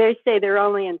that they say they're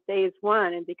only in phase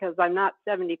 1, and because I'm not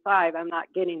 75, I'm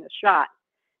not getting the shot.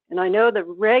 And I know the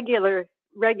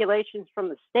regulations from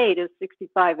the state is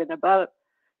 65 and above,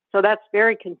 so that's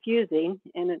very confusing.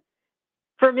 And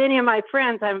for many of my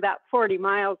friends, I'm about 40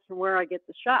 miles from where I get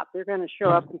the shot. They're going to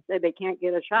show up and say they can't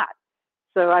get a shot.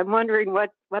 So I'm wondering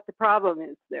what the problem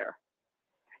is there,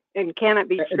 and can it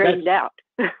be straightened out?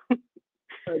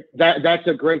 That's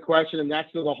a great question, and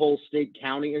that's where the whole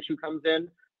state-county issue comes in.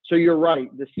 So you're right.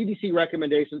 The CDC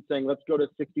recommendation saying let's go to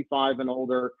 65 and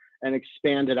older and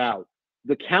expand it out.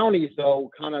 The counties, though,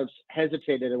 kind of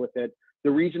hesitated with it.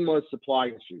 The reason was supply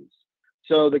issues.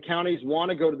 So the counties want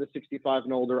to go to the 65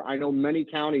 and older. I know many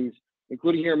counties,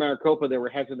 including here in Maricopa, they were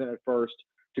hesitant at first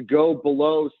to go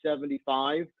below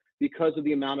 75 because of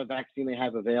the amount of vaccine they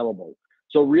have available.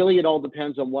 So really, it all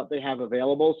depends on what they have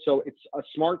available. So it's a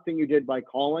smart thing you did by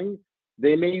calling.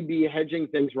 They may be hedging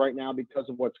things right now because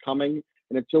of what's coming.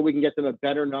 And until we can get them a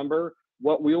better number,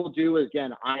 what we will do is,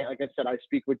 again, like I said, I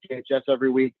speak with DHS every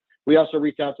week. We also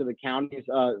reach out to the counties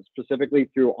specifically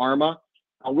through ARMA.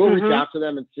 We'll reach out to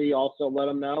them and see, also let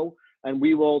them know. And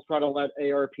we will try to let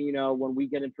ARP know when we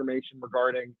get information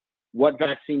regarding what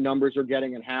vaccine numbers are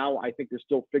getting and how. I think they're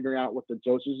still figuring out what the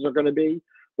dosages are going to be.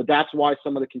 But that's why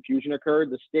some of the confusion occurred.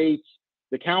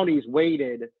 The counties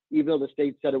waited, even though the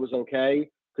state said it was okay,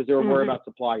 because they were worried about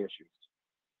supply issues.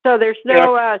 So there's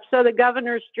no, so the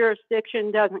governor's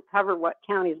jurisdiction doesn't cover what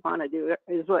counties want to do,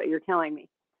 is what you're telling me.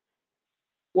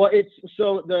 Well, it's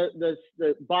so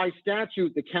the by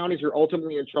statute, the counties are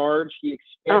ultimately in charge. He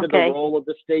expanded the role of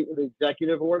the state with the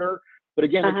executive order. But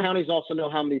again, the counties also know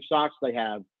how many shots they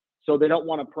have. So they don't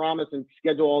want to promise and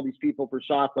schedule all these people for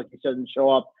shots, like you said, and show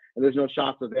up and there's no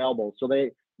shots available. So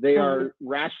they are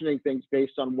rationing things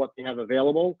based on what they have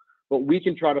available. But we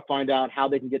can try to find out how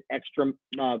they can get extra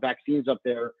vaccines up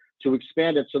there to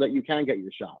expand it so that you can get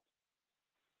your shot.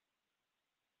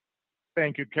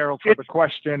 Thank you, Carol, for the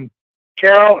question.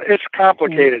 Carol, it's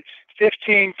complicated.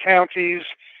 15 counties,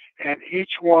 and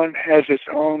each one has its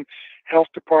own health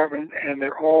department, and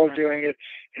they're all doing it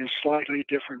in slightly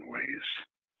different ways.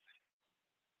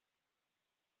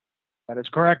 That is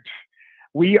correct.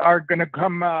 We are going to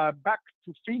come back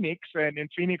to Phoenix, and in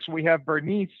Phoenix we have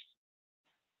Bernice.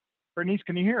 Bernice,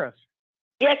 can you hear us?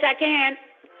 Yes, I can.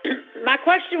 My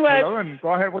question was, hello, and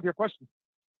go ahead with your question.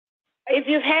 if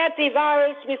you've had the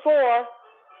virus before,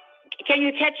 can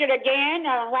you catch it again?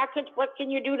 What can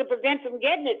you do to prevent from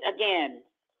getting it again?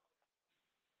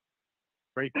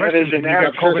 Great That question. is an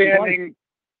outstanding.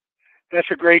 That's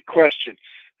a great question.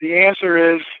 The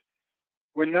answer is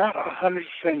we're not 100%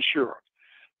 sure,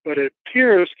 but it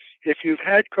appears if you've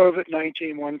had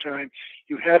COVID-19 one time,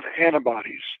 you have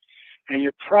antibodies, and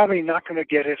you're probably not going to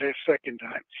get it a second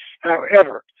time.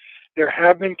 However, there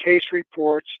have been case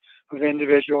reports of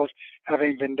individuals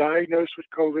having been diagnosed with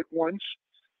COVID once,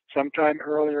 sometime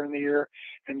earlier in the year,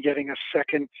 and getting a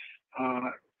second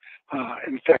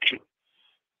infection.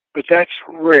 But that's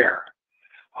rare.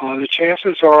 The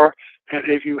chances are that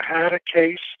if you had a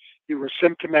case, you were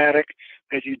symptomatic,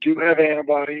 that you do have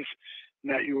antibodies,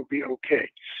 and that you will be okay.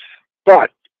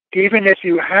 But even if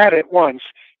you had it once,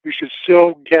 you should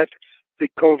still get the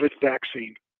COVID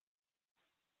vaccine.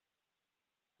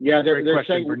 Yeah, they're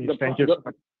saying Thank you.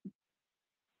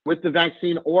 With the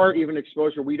vaccine or even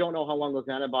exposure, we don't know how long those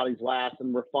antibodies last,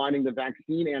 and we're finding the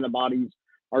vaccine antibodies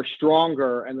are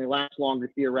stronger and they last longer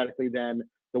theoretically than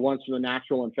the ones from the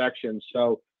natural infection.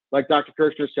 So, like Dr.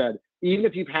 Kirshner said, even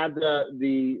if you've had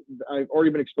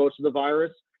already been exposed to the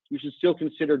virus, you should still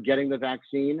consider getting the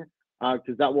vaccine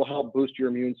because that will help boost your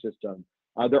immune system.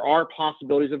 There are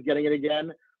possibilities of getting it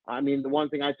again. I mean, the one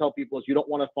thing I tell people is you don't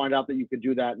want to find out that you could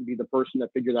do that and be the person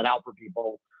that figured that out for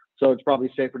people. So it's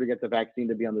probably safer to get the vaccine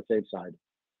to be on the safe side.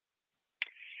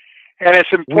 And it's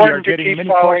important to keep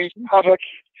following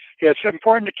it's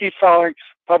important to keep following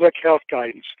public health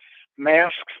guidance: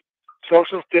 masks,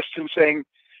 social distancing,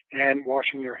 and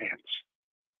washing your hands.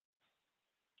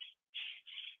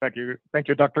 Thank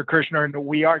you, Dr. Kirshner. And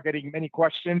we are getting many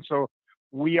questions, so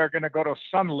we are going to go to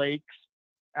Sun Lakes.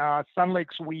 Sun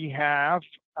Lakes, we have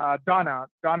Donna.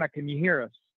 Donna, can you hear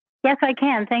us? Yes, I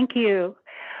can. Thank you.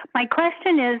 My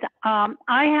question is,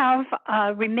 I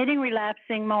have remitting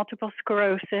relapsing multiple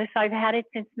sclerosis. I've had it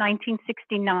since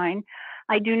 1969.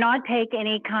 I do not take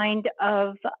any kind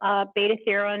of beta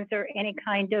therons or any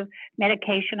kind of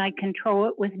medication. I control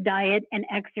it with diet and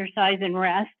exercise and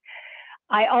rest.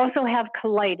 I also have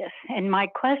colitis. And my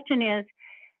question is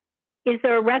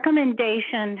there a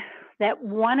recommendation that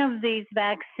one of these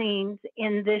vaccines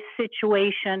in this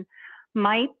situation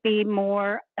might be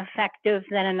more effective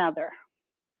than another?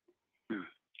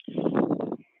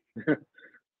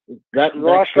 That's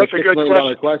a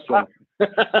good question.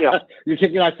 Yeah, You're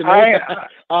kicking out to me.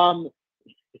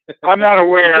 I'm not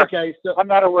aware. Okay, so I'm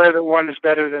not aware that one is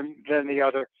better than the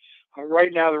other.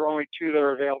 Right now, there are only two that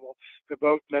are available. They're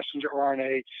both messenger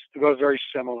RNA. They're both very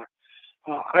similar.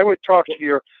 I would talk to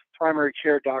your primary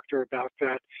care doctor about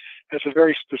that. That's a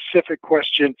very specific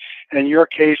question, and your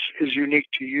case is unique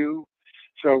to you.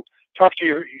 So talk to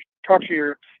your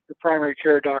primary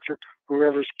care doctor,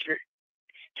 whoever's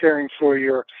caring for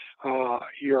your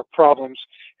problems,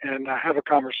 and have a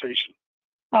conversation.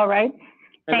 All right.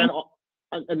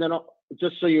 And then,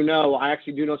 just so you know, I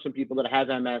actually do know some people that have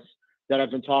MS that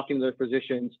have been talking to their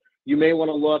physicians. You may want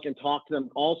to look and talk to them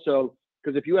also,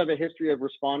 because if you have a history of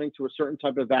responding to a certain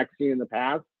type of vaccine in the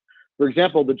past, for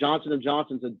example, the Johnson &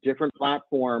 Johnson is a different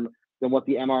platform than what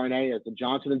the mRNA is. The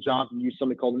Johnson & Johnson uses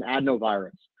something called an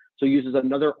adenovirus. So it uses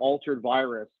another altered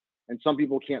virus, and some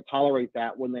people can't tolerate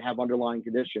that when they have underlying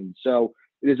conditions. So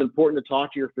it is important to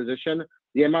talk to your physician.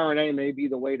 The mRNA may be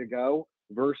the way to go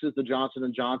versus the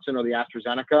Johnson & Johnson or the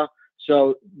AstraZeneca.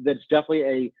 So that's definitely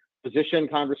a physician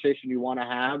conversation you want to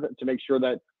have to make sure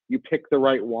that you pick the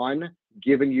right one,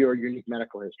 given your unique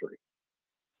medical history.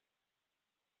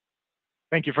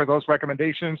 Thank you for those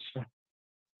recommendations.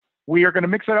 We are going to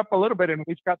mix it up a little bit, and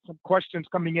we've got some questions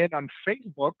coming in on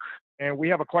Facebook. And we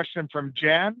have a question from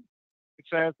Jan. It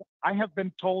says, I have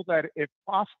been told that it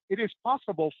is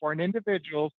possible for an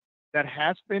individual that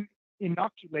has been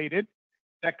inoculated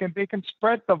that they can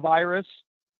spread the virus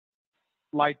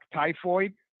like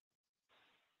typhoid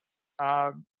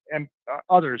and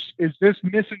others. Is this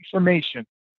misinformation?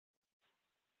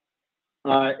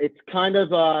 It's kind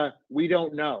of, we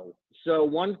don't know. So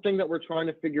one thing that we're trying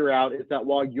to figure out is that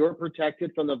while you're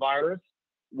protected from the virus,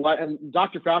 and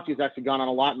Dr. Fauci has actually gone on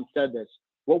a lot and said this,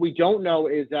 what we don't know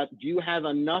is that do you have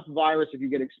enough virus if you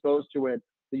get exposed to it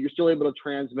that you're still able to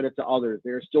transmit it to others?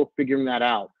 They're still figuring that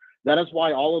out. That is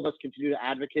why all of us continue to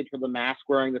advocate for the mask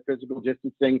wearing, the physical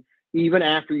distancing, even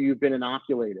after you've been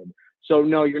inoculated. So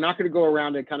no, you're not going to go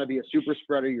around and kind of be a super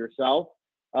spreader yourself,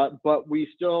 but we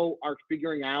still are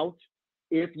figuring out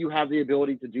if you have the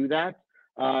ability to do that.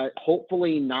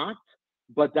 Hopefully not,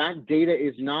 but that data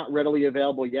is not readily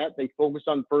available yet. They focused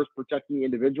on first protecting the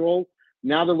individual.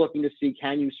 Now they're looking to see,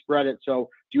 can you spread it? So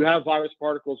do you have virus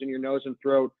particles in your nose and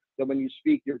throat that when you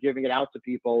speak, you're giving it out to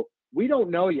people? We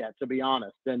don't know yet, to be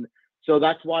honest. And so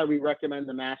that's why we recommend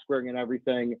the mask wearing and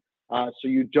everything, so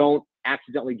you don't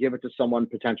accidentally give it to someone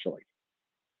potentially.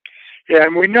 Yeah,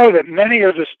 and we know that many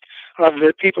of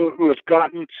the people who have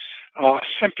gotten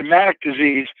symptomatic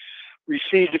disease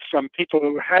received it from people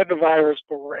who had the virus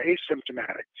but were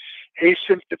asymptomatic.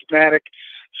 Asymptomatic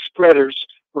spreaders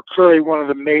were clearly one of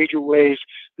the major ways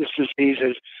this disease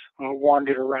has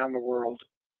wandered around the world.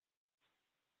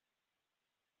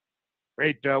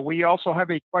 Great. We also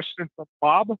have a question from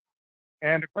Bob,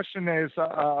 and the question is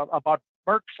about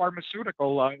Merck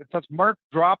Pharmaceutical. It says Merck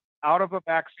dropped out of a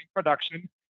vaccine production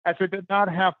as it did not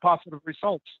have positive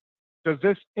results. Does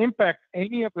this impact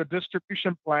any of the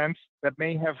distribution plans that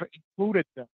may have included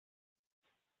them?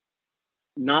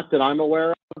 Not that I'm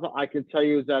aware of. I can tell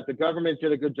you that the government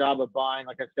did a good job of buying,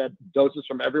 like I said, doses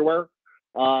from everywhere.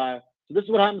 So this is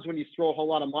what happens when you throw a whole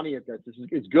lot of money at this.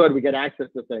 It's good. We get access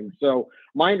to things. So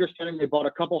my understanding, they bought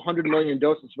a couple 100 million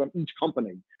doses from each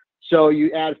company. So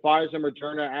you add Pfizer,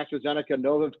 Moderna, AstraZeneca,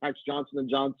 Novavax, Johnson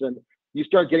 & Johnson, you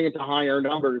start getting into higher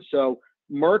numbers. So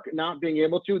Merck not being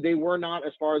able to, they were not,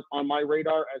 as far as on my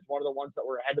radar, as one of the ones that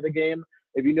were ahead of the game.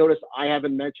 If you notice, I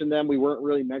haven't mentioned them. We weren't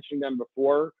really mentioning them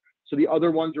before. So the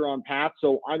other ones are on path.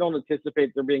 So I don't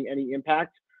anticipate there being any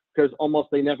impact because almost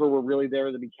they never were really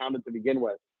there to be counted to begin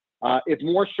with. If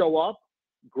more show up,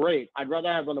 great. I'd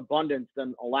rather have an abundance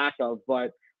than a lack of,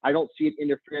 but I don't see it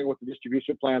interfering with the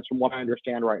distribution plans from what I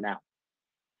understand right now.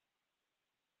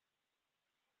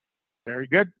 Very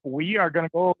good. We are going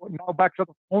to go now back to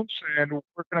the phones, and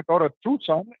we're going to go to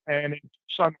Tucson. And in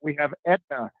Tucson, we have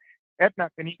Edna. Edna,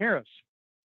 can you hear us?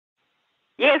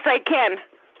 Yes, I can.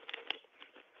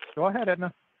 Go ahead,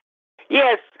 Edna.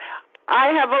 Yes, I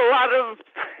have a lot of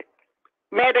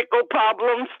medical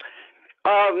problems,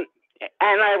 and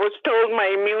I was told my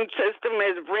immune system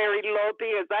is very low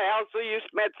because I also use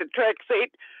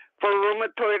methotrexate for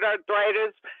rheumatoid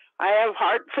arthritis. I have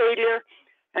heart failure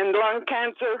and lung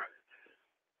cancer.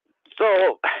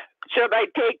 So, should I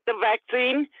take the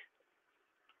vaccine?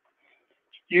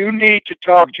 You need to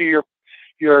talk to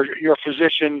your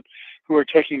physician who are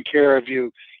taking care of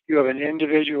you. You have an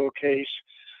individual case.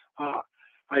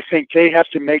 I think they have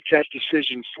to make that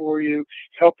decision for you,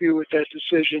 help you with that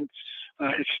decision.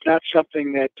 It's not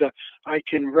something that I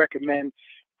can recommend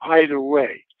either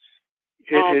way.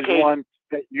 It is one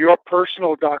that your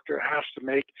personal doctor has to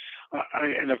make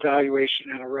an evaluation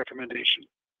and a recommendation.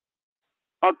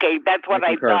 Okay, that's what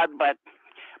I thought, but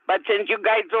since you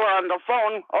guys are on the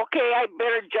phone, okay, I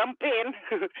better jump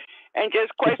in and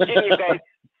just question you guys.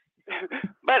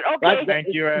 But okay. Thank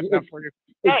you, Edna, for your.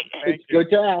 It's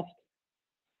good to ask.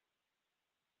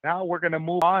 Now we're going to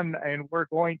move on, and we're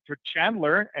going to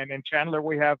Chandler, and in Chandler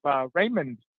we have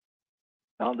Raymond.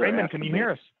 Raymond, can you hear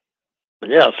us?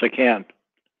 Yes, I can.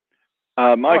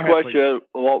 My Go ahead, question,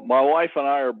 well, my wife and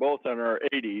I are both in our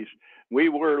 80s. We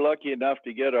were lucky enough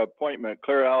to get an appointment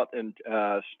clear out in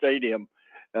Stadium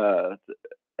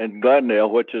in Glendale,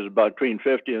 which is about between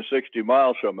 50 and 60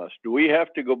 miles from us. Do we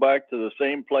have to go back to the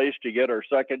same place to get our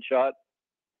second shot?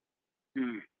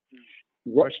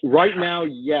 Right now,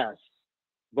 yes.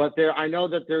 But I know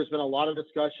that there's been a lot of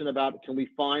discussion about, can we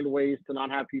find ways to not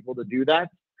have people to do that?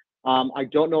 I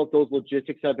don't know if those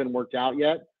logistics have been worked out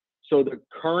yet. So the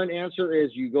current answer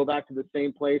is you go back to the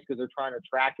same place because they're trying to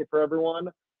track it for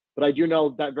everyone. But I do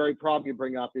know that very problem you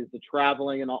bring up is the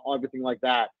traveling and everything like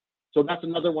that. So that's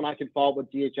another one I can follow up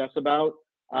with DHS about,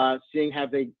 seeing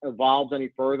have they evolved any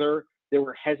further. They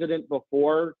were hesitant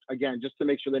before, again, just to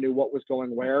make sure they knew what was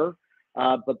going where.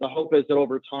 But the hope is that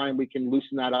over time we can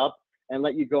loosen that up and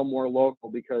let you go more local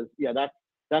because, yeah,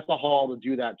 that's a haul to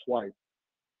do that twice.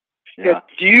 Yeah.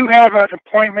 Do you have an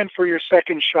appointment for your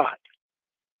second shot?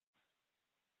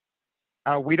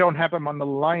 We don't have them on the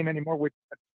line anymore. We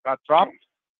got dropped.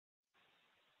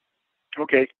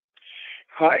 Okay.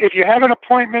 If you have an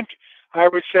appointment, I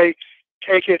would say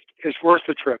take it. It's worth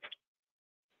the trip.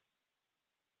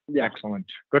 Yeah. Excellent.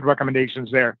 Good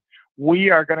recommendations there. We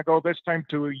are going to go this time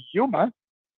to Yuma.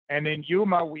 And in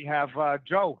Yuma, we have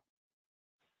Joe.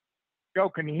 Joe,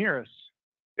 can you hear us?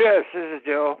 Yes, this is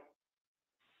Joe.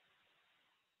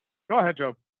 Go ahead,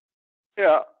 Joe.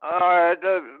 Yeah,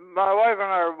 my wife and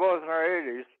I are both in our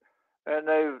 80s, and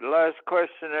the last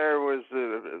question there was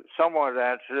somewhat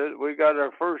answered it. We got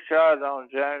our first shot on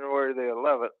January the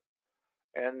 11th,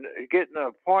 and getting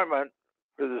an appointment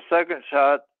for the second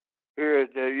shot here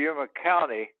at Yuma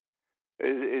County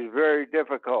is very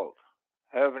difficult.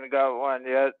 Haven't got one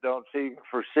yet, don't even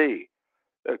foresee.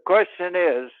 The question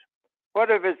is, what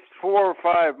if it's 4 or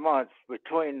 5 months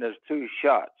between the two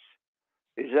shots?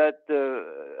 Is that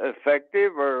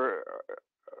effective, or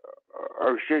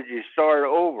should you start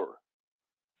over?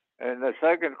 And the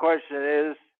second question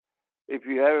is, if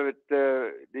you have it,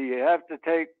 do you have to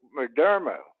take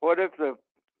Moderna? What if the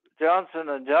Johnson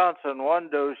 & Johnson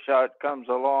 1-dose shot comes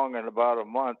along in about a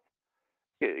month?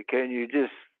 Can you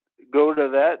just go to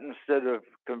that instead of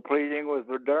completing with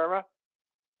Moderna?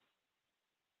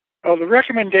 Well, the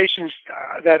recommendations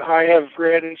that I have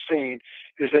read and seen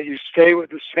is that you stay with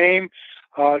the same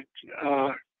drug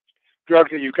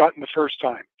that you got in the first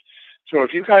time. So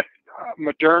if you got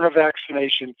Moderna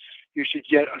vaccination, you should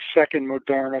get a second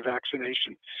Moderna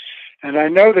vaccination. And I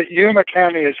know that Yuma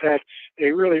County has had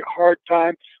a really hard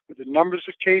time with the numbers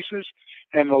of cases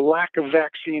and the lack of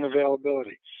vaccine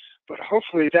availability. But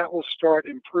hopefully that will start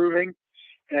improving,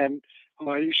 and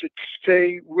you should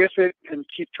stay with it and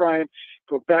keep trying.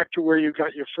 Go back to where you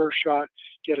got your first shot,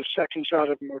 get a second shot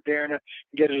of Moderna,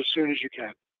 and get it as soon as you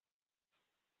can.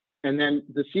 And then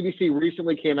the CDC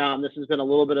recently came out, and this has been a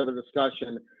little bit of a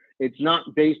discussion. It's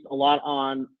not based a lot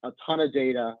on a ton of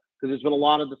data, because there's been a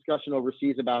lot of discussion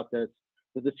overseas about this.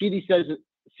 But the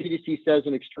CDC says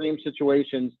in extreme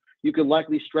situations, you could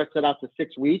likely stretch that out to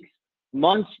 6 weeks.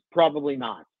 Months, probably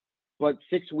not. But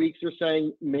 6 weeks, they're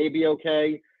saying maybe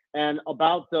okay. And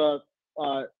about the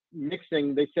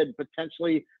mixing, they said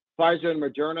potentially Pfizer and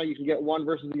Moderna, you can get one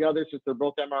versus the other since they're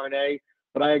both mRNA.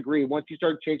 But I agree, once you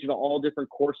start changing to all different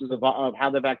courses of how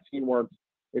the vaccine works,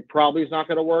 it probably is not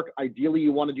going to work. Ideally,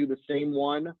 you want to do the same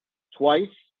one twice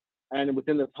and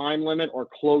within the time limit or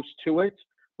close to it.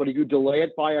 But if you delay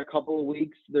it by a couple of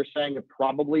weeks, they're saying it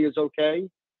probably is okay.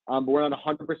 But we're not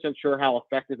 100% sure how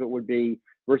effective it would be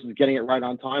versus getting it right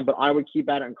on time. But I would keep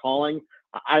at it and calling.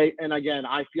 And again,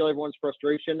 I feel everyone's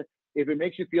frustration. If it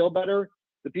makes you feel better,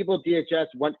 the people at DHS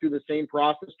went through the same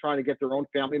process trying to get their own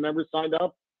family members signed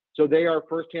up. So they are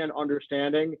firsthand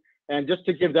understanding. And just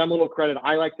to give them a little credit,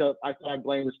 I thought I'd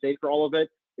blame the state for all of it.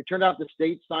 It turned out the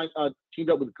state teamed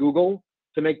up with Google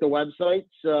to make the website.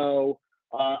 So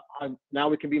now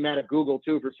we can be mad at Google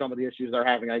too for some of the issues they're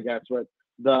having, I guess. But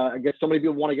I guess so many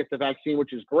people want to get the vaccine,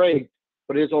 which is great,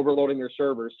 but it is overloading their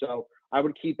servers. So I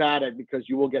would keep at it because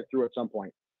you will get through at some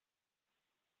point.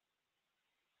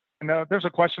 And there's a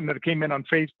question that came in on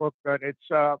Facebook that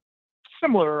it's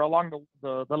similar along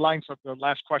the lines of the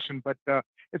last question, but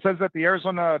it says that the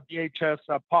Arizona DHS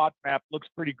pod map looks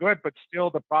pretty good, but still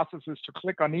the process is to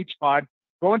click on each pod,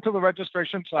 go into the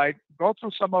registration site, go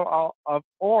through some or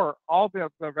all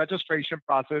the registration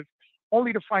process,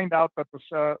 only to find out that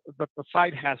the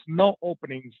site has no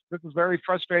openings. This is very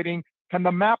frustrating. Can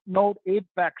the map note if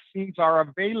vaccines are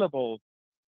available?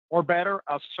 Or better,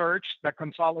 a search that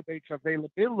consolidates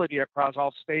availability across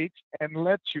all states and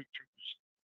lets you choose.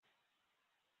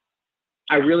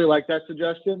 I really like that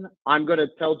suggestion. I'm going to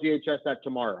tell DHS that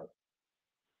tomorrow.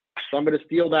 So I'm going to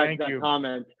steal that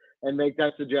comment and make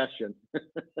that suggestion.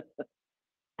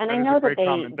 And I know that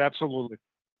comment. Absolutely.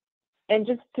 And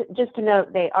just to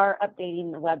note, they are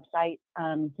updating the website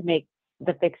to make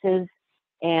the fixes.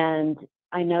 And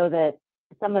I know that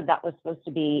some of that was supposed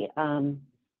to be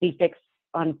fixed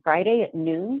on Friday at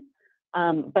noon,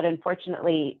 but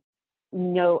unfortunately,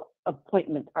 no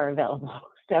appointments are available.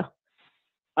 So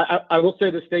I will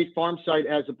say the State Farm site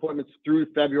has appointments through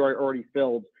February already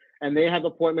filled, and they have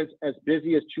appointments as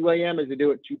busy as 2 a.m. as they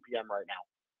do at 2 p.m. right now.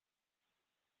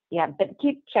 Yeah, but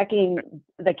keep checking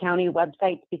the county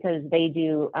websites because they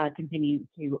do continue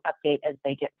to update as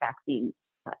they get vaccines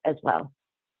as well.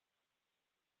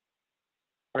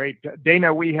 Great.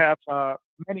 Dana, we have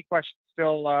many questions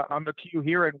still on the queue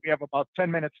here, and we have about 10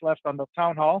 minutes left on the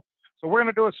town hall. So we're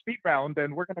going to do a speed round,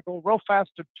 and we're going to go real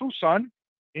fast to Tucson.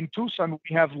 In Tucson,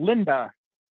 we have Linda.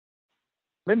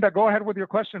 Linda, go ahead with your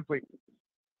question, please.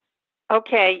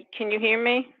 Okay. Can you hear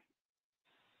me?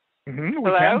 Mm-hmm,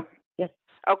 Hello? can. Yes.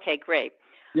 Okay, great.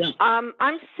 Yeah.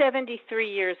 I'm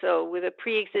 73 years old with a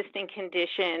pre-existing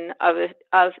condition of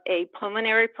a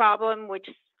pulmonary problem, which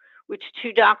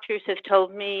 2 doctors have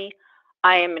told me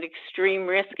I am at extreme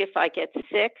risk if I get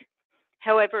sick.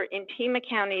 However, in Pima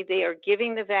County, they are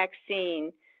giving the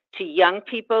vaccine to young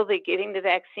people. They're giving the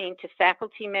vaccine to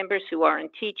faculty members who are in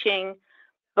teaching,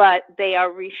 but they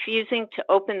are refusing to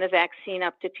open the vaccine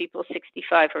up to people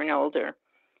 65 or older.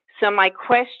 So my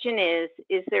question is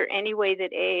there any way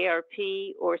that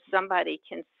AARP or somebody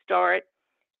can start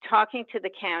talking to the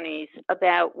counties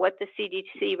about what the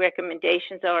CDC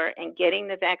recommendations are and getting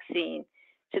the vaccine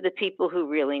to the people who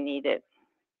really need it?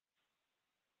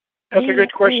 That's a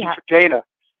good question for Dana.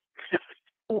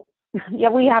 Yeah,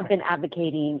 we have been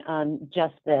advocating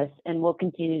just this, and we'll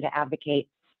continue to advocate.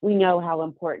 We know how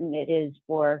important it is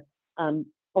for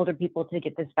older people to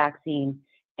get this vaccine,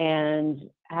 and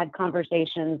had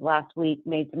conversations last week,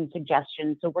 made some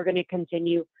suggestions. So we're going to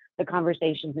continue the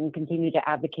conversations and continue to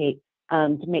advocate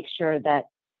to make sure that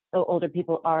the older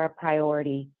people are a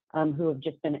priority who have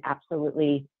just been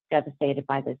absolutely devastated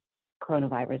by this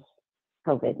coronavirus,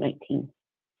 COVID-19.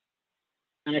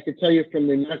 And I can tell you from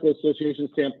the medical association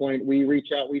standpoint, we reach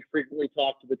out, we frequently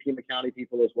talk to the Pima County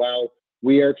people as well.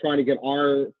 We are trying to get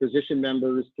our physician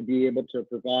members to be able to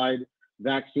provide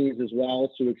vaccines as well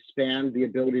to expand the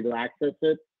ability to access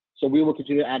it. So we will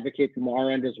continue to advocate from our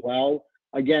end as well.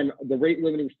 Again, the rate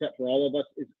limiting step for all of us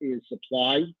is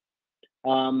supply.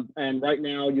 And right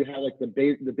now you have like the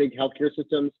big healthcare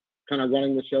systems kind of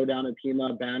running the show down in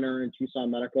Pima, Banner, and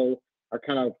Tucson Medical are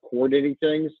kind of coordinating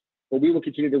things. But we will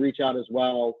continue to reach out as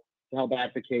well to help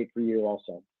advocate for you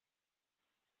also.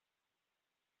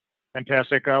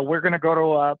 Fantastic. We're going to go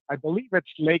to, I believe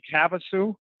it's Lake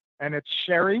Havasu, and it's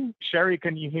Sherry. Sherry,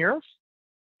 can you hear us?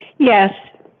 Yes.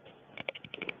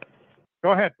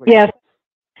 Go ahead, please. Yes.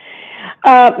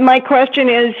 My question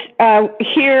is,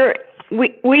 here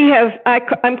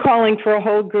I'm calling for a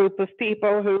whole group of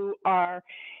people who are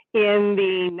in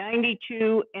the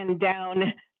 92 and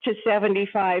down to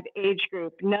 75 age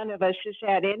group. None of us has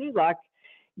had any luck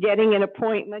getting an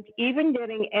appointment, even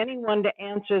getting anyone to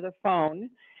answer the phone.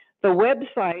 The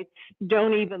websites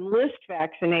don't even list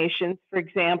vaccinations. For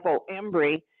example,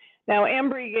 Embry. Now,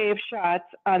 Embry gave shots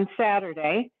on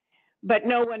Saturday, but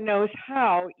no one knows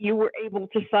how you were able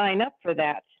to sign up for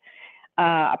that.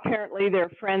 Apparently, they're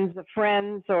friends of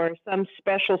friends or some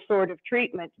special sort of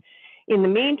treatment. In the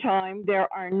meantime, there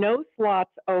are no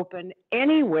slots open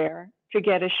anywhere to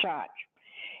get a shot.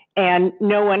 And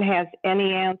no one has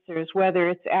any answers, whether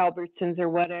it's Albertsons or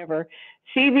whatever.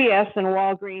 CVS and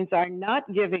Walgreens are not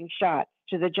giving shots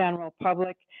to the general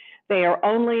public. They are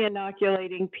only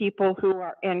inoculating people who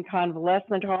are in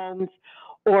convalescent homes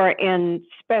or in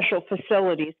special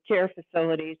facilities, care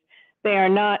facilities. They are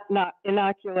not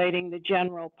inoculating the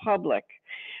general public.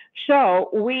 So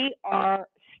we are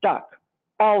stuck.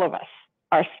 All of us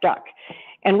are stuck.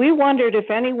 And we wondered if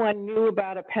anyone knew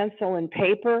about a pencil and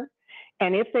paper,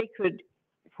 and if they could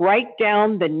write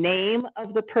down the name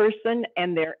of the person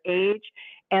and their age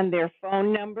and their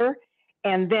phone number,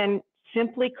 and then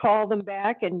simply call them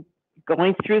back and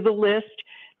going through the list,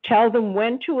 tell them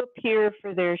when to appear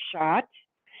for their shot.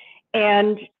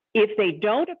 And if they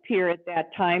don't appear at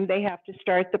that time, they have to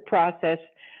start the process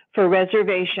for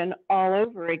reservation all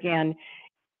over again.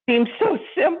 Seems so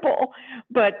simple,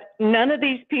 but none of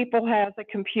these people has a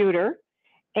computer,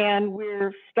 and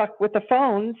we're stuck with the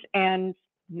phones, and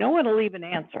no one will even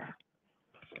answer.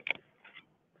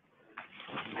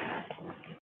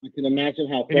 You can imagine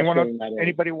how frustrating that is.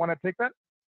 Anybody want to take that?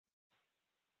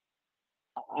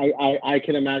 I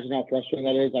can imagine how frustrating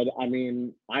that is. I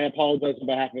mean, I apologize on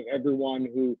behalf of everyone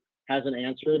who hasn't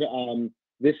answered.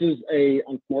 This is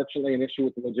unfortunately an issue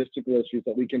with the logistical issues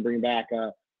that we can bring back.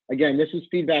 Again, this is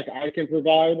feedback I can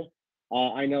provide.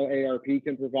 I know ARP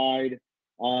can provide,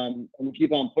 and we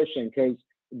keep on pushing because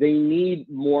they need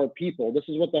more people. This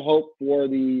is what the hope for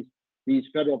these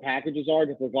federal packages are,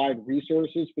 to provide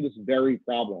resources for this very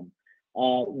problem.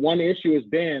 One issue has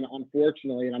been,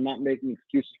 unfortunately, and I'm not making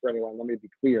excuses for anyone, let me be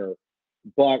clear,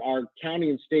 but our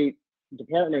county and state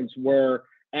departments were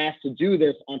asked to do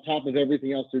this on top of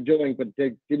everything else they're doing, but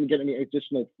they didn't get any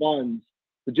additional funds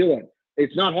to do it.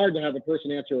 It's not hard to have a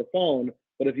person answer a phone,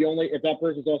 but if that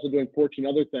person's also doing 14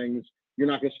 other things, you're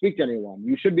not going to speak to anyone.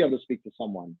 You should be able to speak to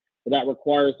someone, but that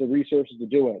requires the resources to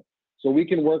do it. So we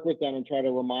can work with them and try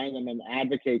to remind them and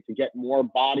advocate to get more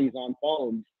bodies on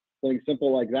phones, something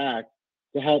simple like that,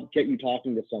 to help get you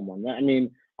talking to someone. I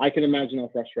mean, I can imagine how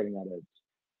frustrating that is.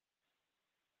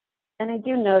 And I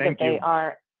do know that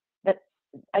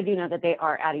they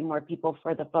are adding more people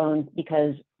for the phones,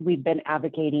 because we've been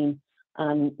advocating,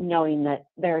 knowing that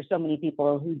there are so many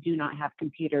people who do not have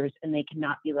computers and they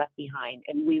cannot be left behind.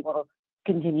 And we will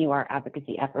continue our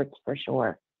advocacy efforts for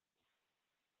sure.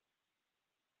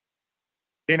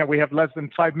 Dana, we have less than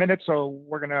 5 minutes, so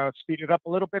we're going to speed it up a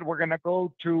little bit. We're going to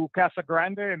go to Casa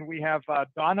Grande, and we have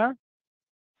Donna.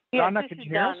 Yes, Donna, can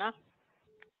you hear us?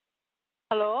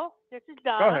 Hello, this is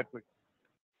Donna. Go ahead, please.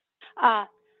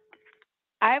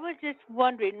 I was just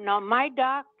wondering. Now, my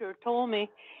doctor told me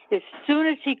as soon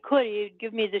as he could, he'd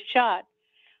give me the shot.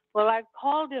 Well, I've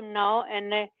called him now,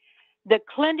 and the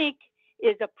clinic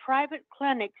is a private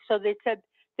clinic, so they said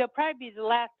they'll probably be the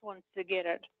last ones to get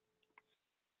it.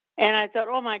 And I thought,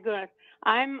 oh my goodness,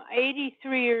 I'm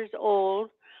 83 years old.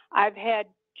 I've had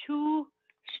 2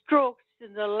 strokes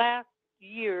in the last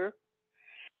year.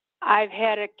 I've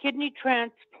had a kidney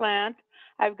transplant.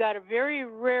 I've got a very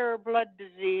rare blood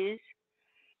disease,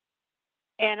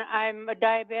 and I'm a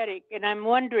diabetic. And I'm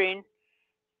wondering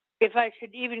if I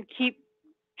should even keep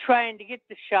trying to get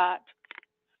the shot,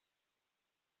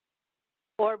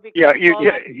 or because Yeah,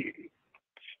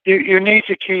 you need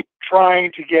to keep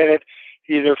trying to get it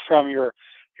either from your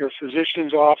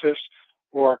physician's office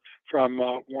or from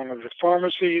one of the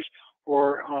pharmacies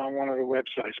or on one of the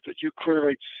websites. But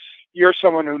you're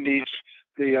someone who needs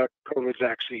the COVID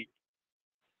vaccine.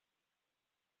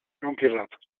 Don't give up.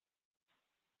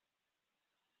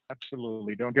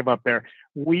 Absolutely. Don't give up there.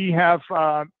 We have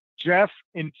Jeff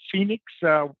in Phoenix.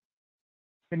 Can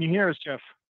you hear us, Jeff?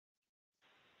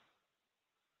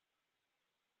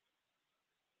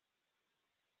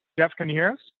 Jeff, can you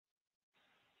hear us?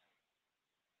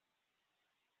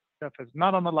 Jeff is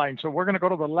not on the line. So we're going to go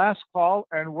to the last call,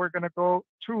 and we're going to go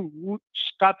to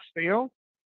Scottsdale.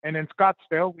 And in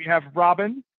Scottsdale, we have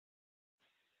Robin.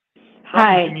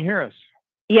 Hi. Robin, can you hear us?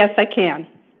 Yes, I can.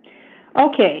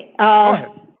 Okay. Go ahead.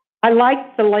 I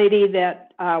like the lady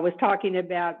that was talking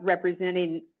about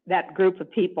representing that group of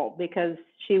people because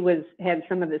she had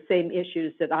some of the same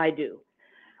issues that I do.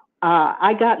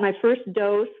 I got my first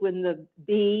dose when the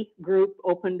B group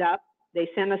opened up. They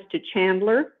sent us to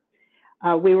Chandler.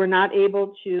 We were not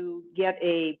able to get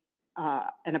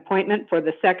an appointment for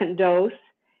the second dose.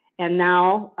 And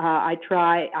now I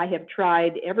have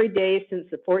tried every day since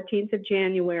the 14th of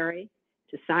January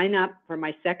to sign up for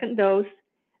my second dose.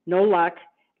 No luck.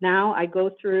 Now I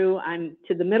go through, I'm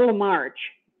to the middle of March,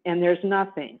 and there's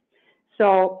nothing.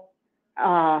 So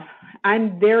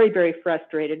I'm very, very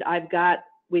frustrated.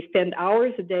 We spend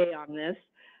hours a day on this.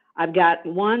 I've got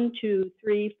 1, 2,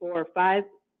 3, 4, 5,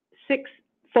 6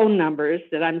 phone numbers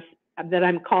that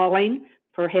I'm calling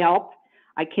for help.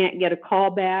 I can't get a call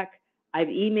back. I've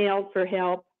emailed for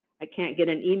help. I can't get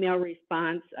an email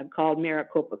response. I've called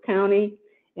Maricopa County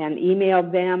and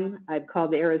emailed them. I've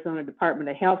called the Arizona Department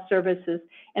of Health Services.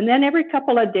 And then every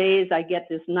couple of days, I get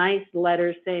this nice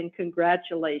letter saying,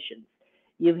 congratulations,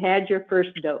 you've had your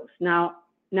first dose. Now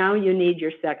you need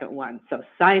your second one. So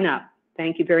sign up.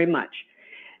 Thank you very much.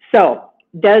 So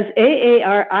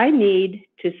I need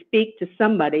to speak to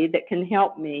somebody that can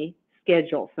help me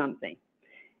schedule something.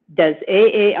 Does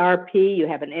AARP, you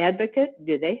have an advocate?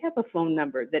 Do they have a phone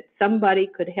number that somebody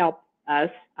could help us?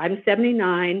 I'm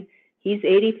 79, he's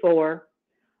 84.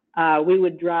 We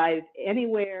would drive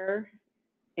anywhere,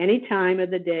 any time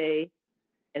of the day,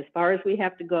 as far as we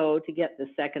have to go to get the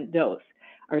second dose.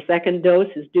 Our second dose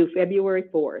is due February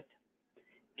 4th.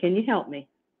 Can you help me?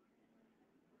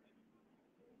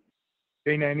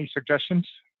 Dana, any suggestions?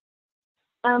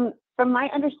 From my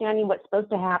understanding, what's supposed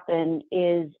to happen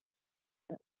is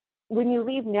when you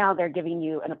leave now, they're giving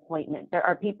you an appointment. There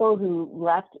are people who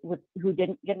left who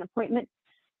didn't get an appointment.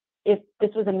 If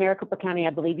this was in Maricopa County, I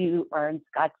believe you are in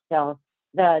Scottsdale,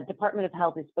 the Department of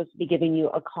Health is supposed to be giving you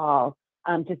a call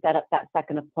to set up that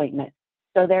second appointment.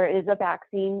 So there is a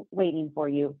vaccine waiting for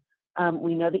you.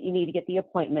 We know that you need to get the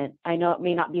appointment. I know it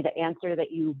may not be the answer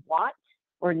that you want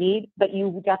or need, but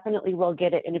you definitely will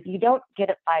get it. And if you don't get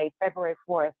it by February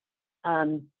 4th,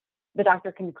 the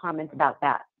doctor can comment about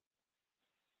that.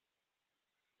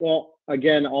 Well,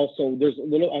 again, also, there's a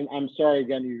little, I'm sorry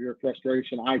again, your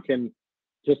frustration. I can,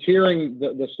 just hearing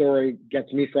the story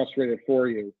gets me frustrated for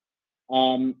you.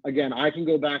 Again, I can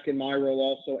go back in my role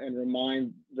also and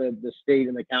remind the state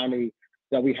and the county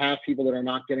that we have people that are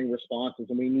not getting responses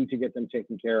and we need to get them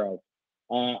taken care of.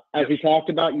 As we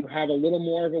talked about, you have a little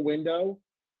more of a window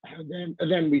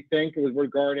than we think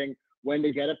regarding when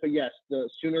to get it. But yes, the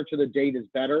sooner to the date is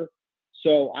better.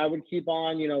 So I would keep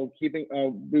on,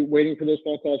 waiting for those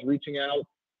phone calls, reaching out.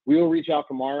 We will reach out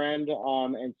from our end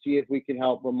and see if we can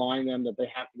help remind them that they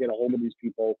have to get a hold of these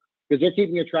people because they're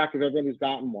keeping a track of everyone who's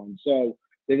gotten one. So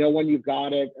they know when you've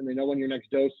got it and they know when your next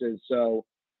dose is. So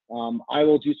I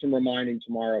will do some reminding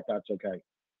tomorrow if that's okay.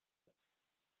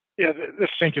 Yeah,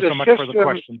 thank you so much for the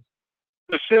question.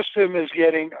 The system is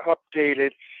getting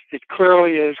updated. It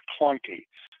clearly is clunky.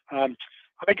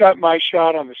 I got my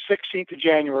shot on the 16th of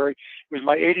January. It was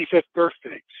my 85th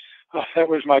birthday. That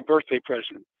was my birthday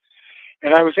present.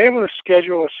 And I was able to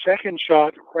schedule a second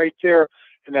shot right there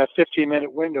in that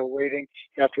 15-minute window waiting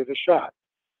after the shot.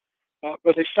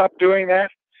 But they stopped doing that.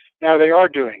 Now they are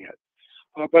doing it.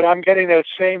 But I'm getting that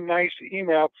same nice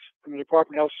email from the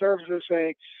Department of Health Services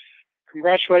saying,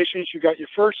 congratulations, you got your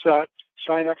first shot,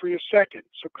 sign up for your second.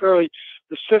 So clearly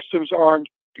the systems aren't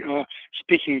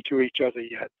speaking to each other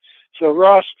yet. So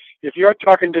Ross, if you're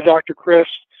talking to Dr. Chris,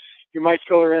 you might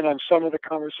fill her in on some of the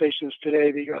conversations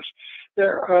today because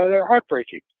they're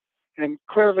heartbreaking. And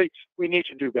clearly we need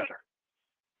to do better.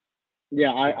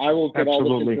 Yeah, I will get all this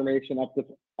Absolutely. information up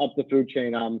the food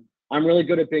chain. I'm really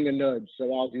good at being a nudge,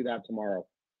 so I'll do that tomorrow.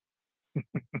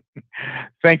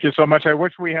 Thank you so much. I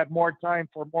wish we had more time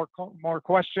for more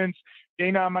questions.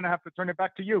 Dana, I'm going to have to turn it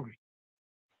back to you.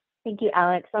 Thank you,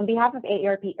 Alex. On behalf of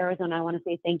AARP Arizona, I want to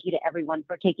say thank you to everyone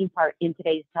for taking part in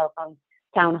today's telephone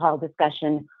town hall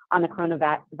discussion on the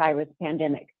coronavirus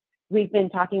pandemic. We've been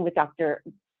talking with Dr.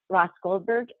 Ross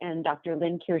Goldberg and Dr.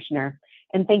 Lynn Kirschner,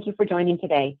 and thank you for joining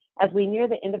today. As we near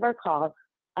the end of our call,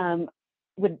 I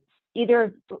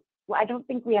don't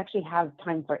think we actually have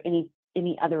time for any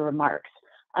other remarks.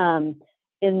 In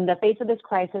the face of this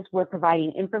crisis, we're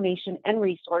providing information and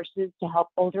resources to help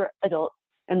older adults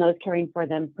and those caring for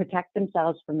them protect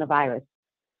themselves from the virus,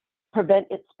 prevent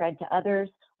its spread to others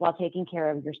while taking care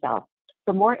of yourself.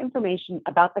 For more information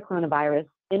about the coronavirus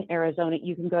in Arizona,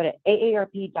 you can go to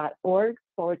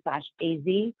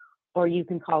aarp.org/AZ, or you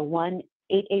can call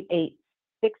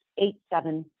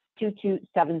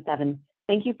 1-888-687-2277.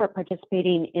 Thank you for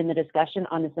participating in the discussion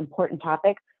on this important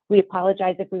topic. We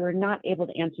apologize if we were not able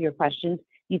to answer your questions.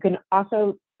 You can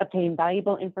also obtain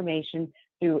valuable information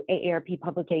through AARP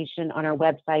publication on our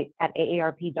website at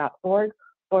aarp.org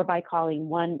or by calling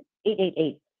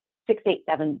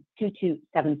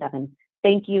 1-888-687-2277.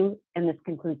 Thank you, and this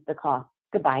concludes the call.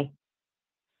 Goodbye.